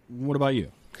what about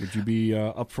you? Would you be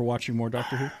up for watching more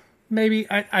Doctor Who? Maybe.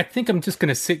 I think I'm just going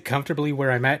to sit comfortably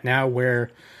where I'm at now,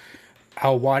 where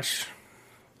I'll watch,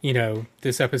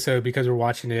 this episode because we're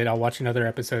watching it. I'll watch another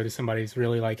episode if somebody's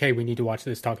really like, hey, we need to watch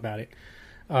this, talk about it.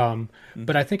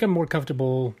 But I think I'm more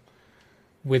comfortable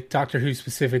with Doctor Who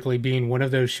specifically being one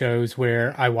of those shows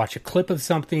where I watch a clip of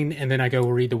something and then I go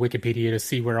read the Wikipedia to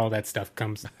see where all that stuff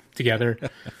comes together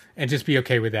and just be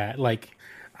okay with that. Like,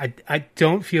 I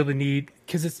don't feel the need,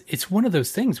 because it's one of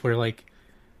those things where,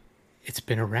 it's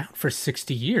been around for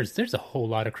 60 years. There's a whole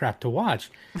lot of crap to watch.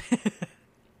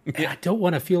 And I don't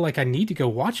want to feel like I need to go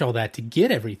watch all that to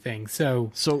get everything.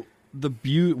 So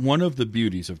one of the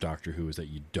beauties of Doctor Who is that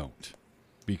you don't.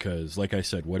 Because, like I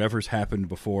said, whatever's happened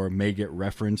before may get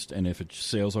referenced, and if it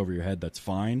sails over your head, that's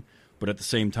fine. But at the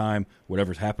same time,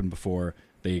 whatever's happened before,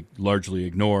 they largely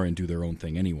ignore and do their own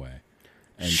thing anyway.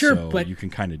 And Sure, so but- you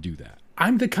can kind of do that.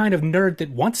 I'm the kind of nerd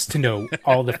that wants to know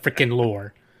all the freaking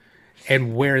lore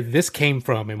and where this came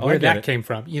from and where that came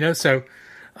from, So,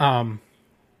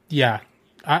 yeah,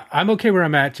 I'm okay where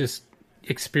I'm at, just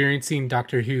experiencing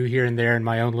Doctor Who here and there in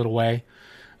my own little way.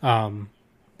 And,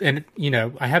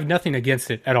 I have nothing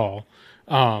against it at all.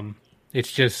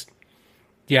 It's just,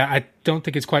 I don't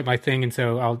think it's quite my thing. And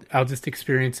so I'll just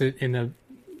experience it in the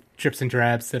drips and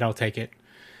drabs that I'll take it.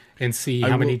 And see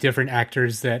how many different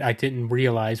actors that I didn't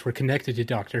realize were connected to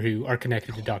Doctor Who are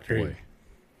connected to Doctor Who.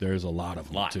 There's a lot of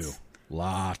them, Lots. too.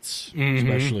 Lots.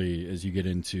 Especially as you get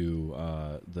into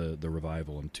the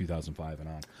revival in 2005 and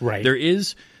on. Right. There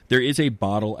is a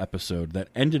bottle episode that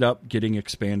ended up getting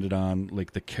expanded on,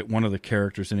 one of the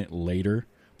characters in it later,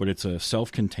 but it's a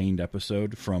self-contained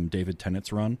episode from David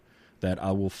Tennant's run that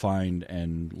I will find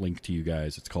and link to you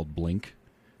guys. It's called Blink,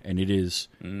 and it is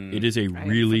a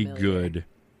really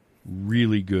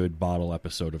good bottle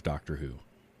episode of Doctor Who.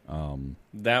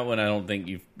 That one, I don't think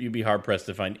you'd be hard pressed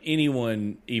to find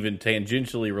anyone even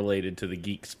tangentially related to the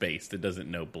geek space that doesn't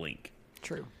know Blink.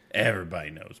 True.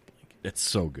 Everybody knows Blink. It's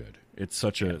so good. It's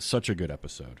such a good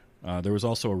episode. There was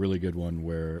also a really good one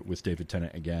with David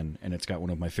Tennant again, and it's got one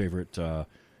of my favorite.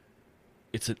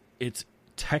 It's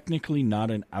technically not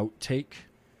an outtake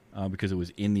because it was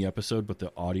in the episode, but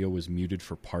the audio was muted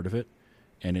for part of it,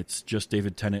 and it's just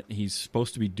David Tennant. He's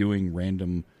supposed to be doing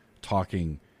random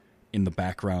talking in the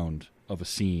background of a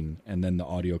scene, and then the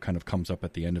audio kind of comes up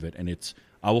at the end of it, and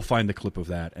I will find the clip of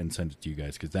that and send it to you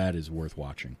guys because that is worth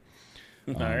watching.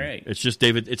 All right. It's just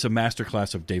David. It's a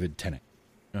masterclass of David Tennant,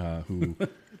 who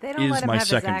They don't is let him my have his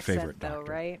second accent, favorite though,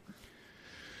 Doctor. right?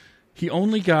 He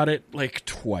only got it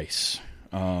twice,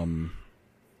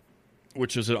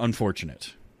 which is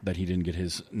unfortunate that he didn't get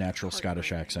his natural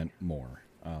Scottish accent more.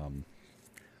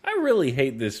 I really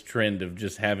hate this trend of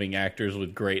just having actors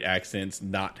with great accents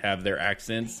not have their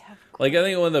accents. I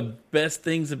think one of the best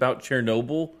things about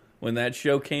Chernobyl when that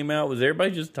show came out was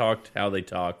everybody just talked how they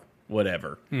talk,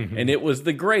 whatever. Mm-hmm. And it was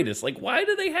the greatest. Why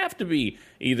do they have to be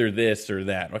either this or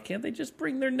that? Why can't they just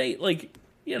bring their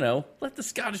let the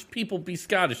Scottish people be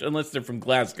Scottish unless they're from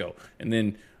Glasgow, and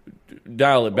then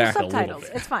dial it back a little Subtitles.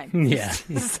 bit. It's fine. Yeah.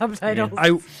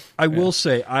 Subtitles. I will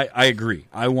say I agree.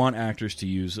 I want actors to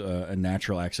use a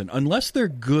natural accent unless they're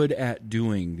good at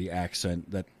doing the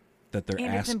accent that they're And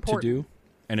it's asked to important. do.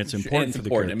 and it's important for the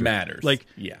character. It matters. Like,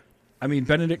 yeah. I mean,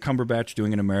 Benedict Cumberbatch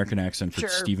doing an American accent for Sure.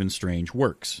 Stephen Strange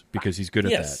works because he's good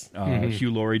at Yes. that.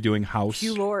 Hugh Laurie doing House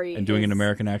Hugh Laurie and doing an is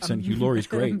American accent. Hugh Laurie's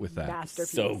great with that. Masterpiece.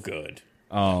 So good.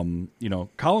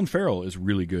 Colin Farrell is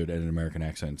really good at an American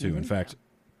accent too. In fact,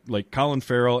 like Colin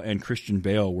Farrell and Christian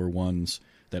Bale were ones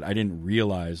that I didn't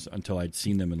realize until I'd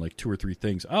seen them in like 2 or 3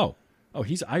 things. Oh,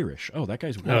 he's Irish. Oh, that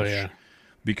guy's Welsh. Oh, yeah.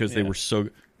 Because they were so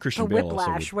Christian The Bale also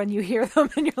whiplash would- when you hear them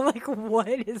and you're like, what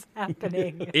is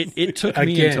happening? It took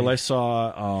me Again. until I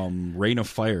saw Reign of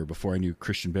Fire before I knew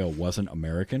Christian Bale wasn't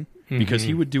American because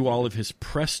he would do all of his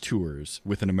press tours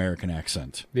with an American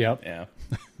accent. Yep. Yeah.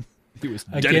 He was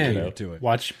Again, dedicated to it.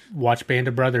 watch Band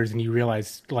of Brothers, and you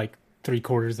realize like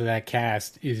 3/4 of that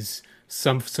cast is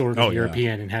some sort of Oh, yeah.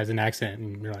 European and has an accent,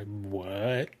 and you're like,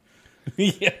 what?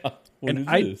 Yeah. What And is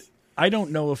I this? I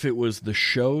don't know if it was the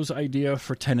show's idea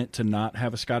for Tennant to not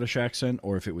have a Scottish accent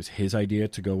or if it was his idea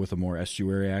to go with a more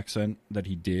estuary accent that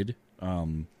he did.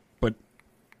 But,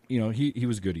 he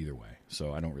was good either way.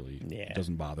 So I don't really, it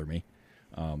doesn't bother me.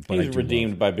 But I He's do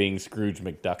redeemed by being Scrooge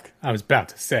McDuck. I was about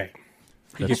to say.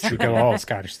 He gets to go all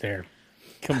Scottish there.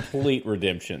 Complete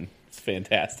redemption. It's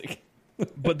fantastic.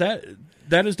 But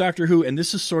that is Doctor Who, and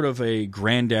this is sort of a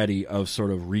granddaddy of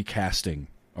sort of recasting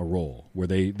a role, where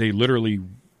they literally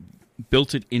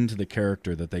built it into the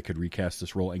character that they could recast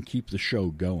this role and keep the show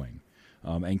going,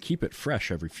 and keep it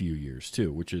fresh every few years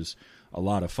too, which is a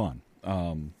lot of fun.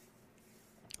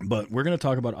 But we're going to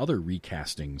talk about other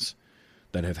recastings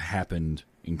that have happened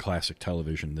in classic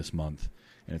television this month,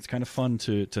 and it's kind of fun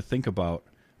to think about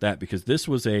that because this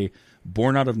was a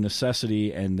born out of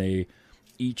necessity, and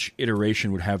each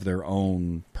iteration would have their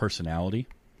own personality.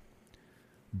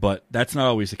 But that's not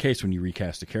always the case when you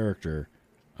recast a character.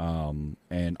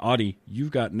 And Audie,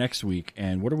 you've got next week,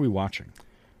 and what are we watching?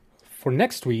 For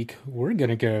next week, we're going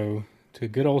to go to a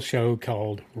good old show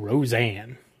called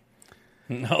Roseanne.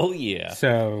 Oh, yeah.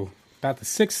 So, about the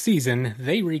 6th season,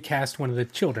 they recast one of the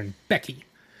children, Becky.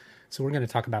 So we're going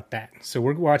to talk about that. So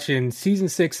we're watching Season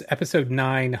 6, Episode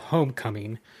 9,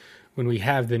 Homecoming, when we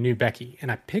have the new Becky.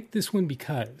 And I picked this one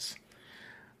because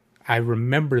I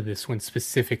remember this one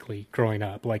specifically growing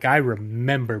up. Like, I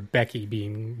remember Becky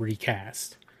being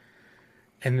recast.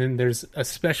 And then there's a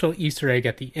special Easter egg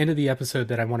at the end of the episode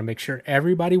that I want to make sure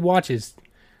everybody watches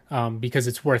because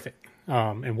it's worth it.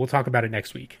 And we'll talk about it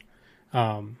next week.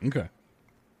 Okay.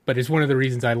 But it's one of the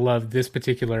reasons I love this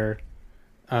particular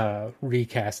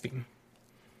recasting.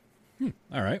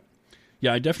 All right.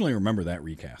 Yeah, I definitely remember that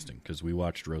recasting because we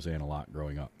watched Roseanne a lot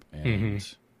growing up. And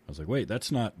I was like, wait,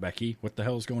 that's not Becky. What the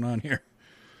hell is going on here?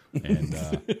 And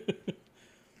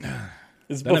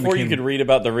It's Then I before you became- could read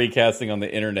about the recasting on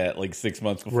the internet, like 6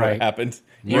 months before Right. it happened.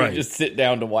 You Right. would just sit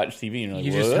down to watch TV, and you're like,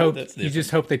 You just "What? hope That's you different."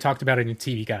 just hope they talked about it in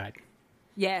TV Guide.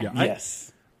 Yeah. Yeah,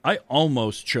 Yes. I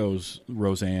almost chose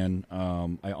Roseanne.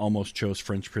 I almost chose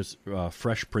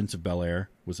Fresh Prince of Bel-Air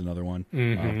was another one. But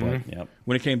Yep.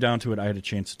 when it came down to it, I had a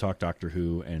chance to talk Doctor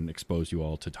Who and expose you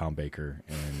all to Tom Baker,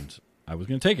 and I was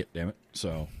going to take it, damn it.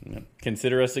 So, Yep.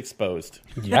 Consider us exposed.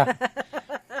 Yeah.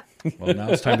 well, now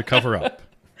it's time to cover up.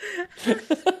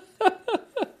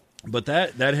 But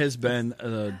that has been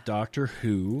Doctor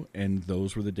Who, and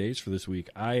those were the days for this week.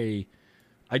 I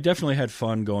definitely had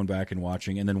fun going back and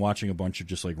then watching a bunch of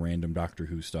just like random Doctor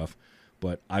Who stuff.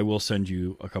 But I will send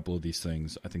you a couple of these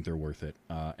things. I think they're worth it,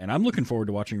 and I'm looking forward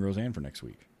to watching Roseanne for next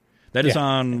week. That is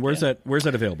on where's that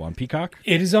available on Peacock?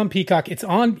 It is on Peacock. It's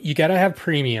on. You got to have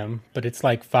premium, but it's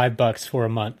like $5 for a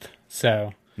month.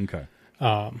 So Okay.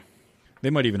 They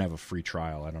might even have a free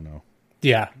trial. I don't know.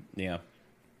 yeah, Yeah.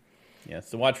 Yeah.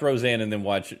 So watch Roseanne and then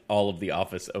watch all of The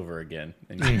Office over again.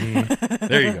 And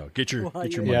There you go. Get your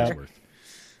money's Yeah.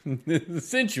 worth.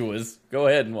 sensuous. Go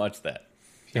ahead and watch that.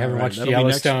 if you haven't All right, watched that'll be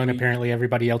next Yellowstone, week. apparently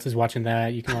everybody else is watching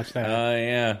that. You can watch that.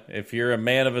 Yeah. If you're a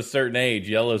man of a certain age,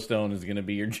 Yellowstone is going to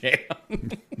be your jam.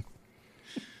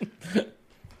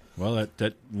 Well,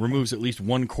 that removes at least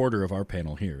 1/4 of our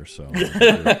panel here. So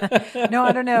No,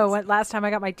 I don't know. Last time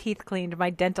I got my teeth cleaned, my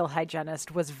dental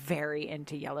hygienist was very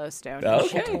into Yellowstone. And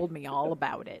She Okay. told me all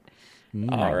about it.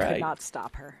 All I right. could not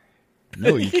stop her.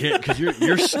 no, you can't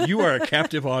because you are a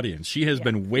captive audience. She has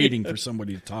been waiting for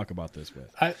somebody to talk about this with.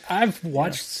 I've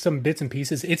watched some bits and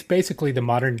pieces. It's basically the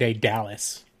modern day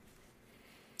Dallas.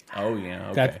 Oh, yeah.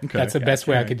 Okay. That's the best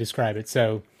way I Gotcha. could describe it.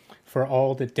 So, for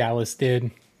all that Dallas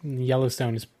did,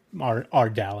 Yellowstone is our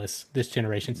Dallas. This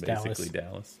generation's Basically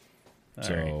Dallas. Dallas.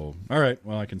 So, all right.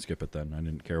 Well, I can skip it then. I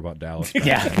didn't care about Dallas.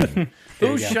 Yeah.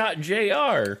 Who shot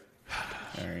JR?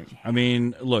 All right. I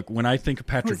mean, look, when I think of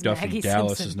Patrick Who's Duffy, Maggie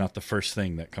Dallas Simpson? is not the first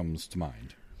thing that comes to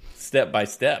mind. step by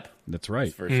step. That's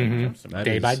right. First thing comes to mind.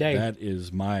 Day by day. That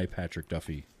is my Patrick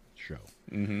Duffy show.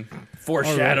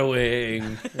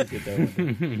 Foreshadowing.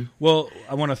 Well,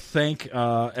 I want to thank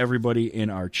everybody in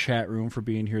our chat room for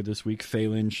being here this week. Faye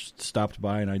Lynch stopped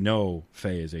by, and I know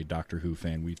Faye is a Doctor Who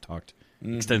fan. We've talked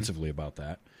extensively about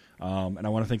that. And I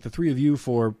want to thank the three of you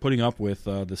for putting up with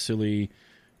the silly,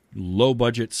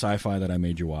 low-budget sci-fi that I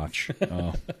made you watch.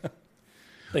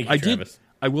 Thank you, Travis.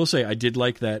 I will say I did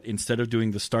like that instead of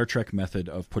doing the Star Trek method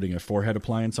of putting a forehead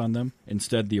appliance on them,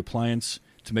 instead the appliance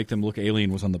to make them look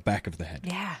alien was on the back of the head.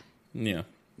 Yeah. Yeah.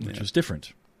 Which was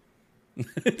different.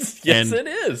 Yes, And- it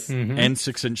is. And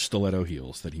 6-inch stiletto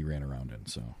heels that he ran around in.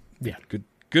 So Yeah.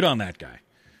 good on that guy.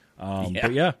 Yeah.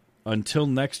 But yeah, until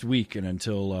next week and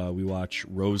until we watch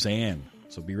Roseanne.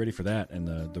 So be ready for that and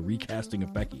the recasting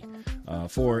of Becky.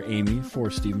 For Amy,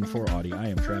 for Stephen, for Audie, I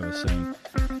am Travis saying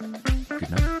good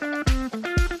night.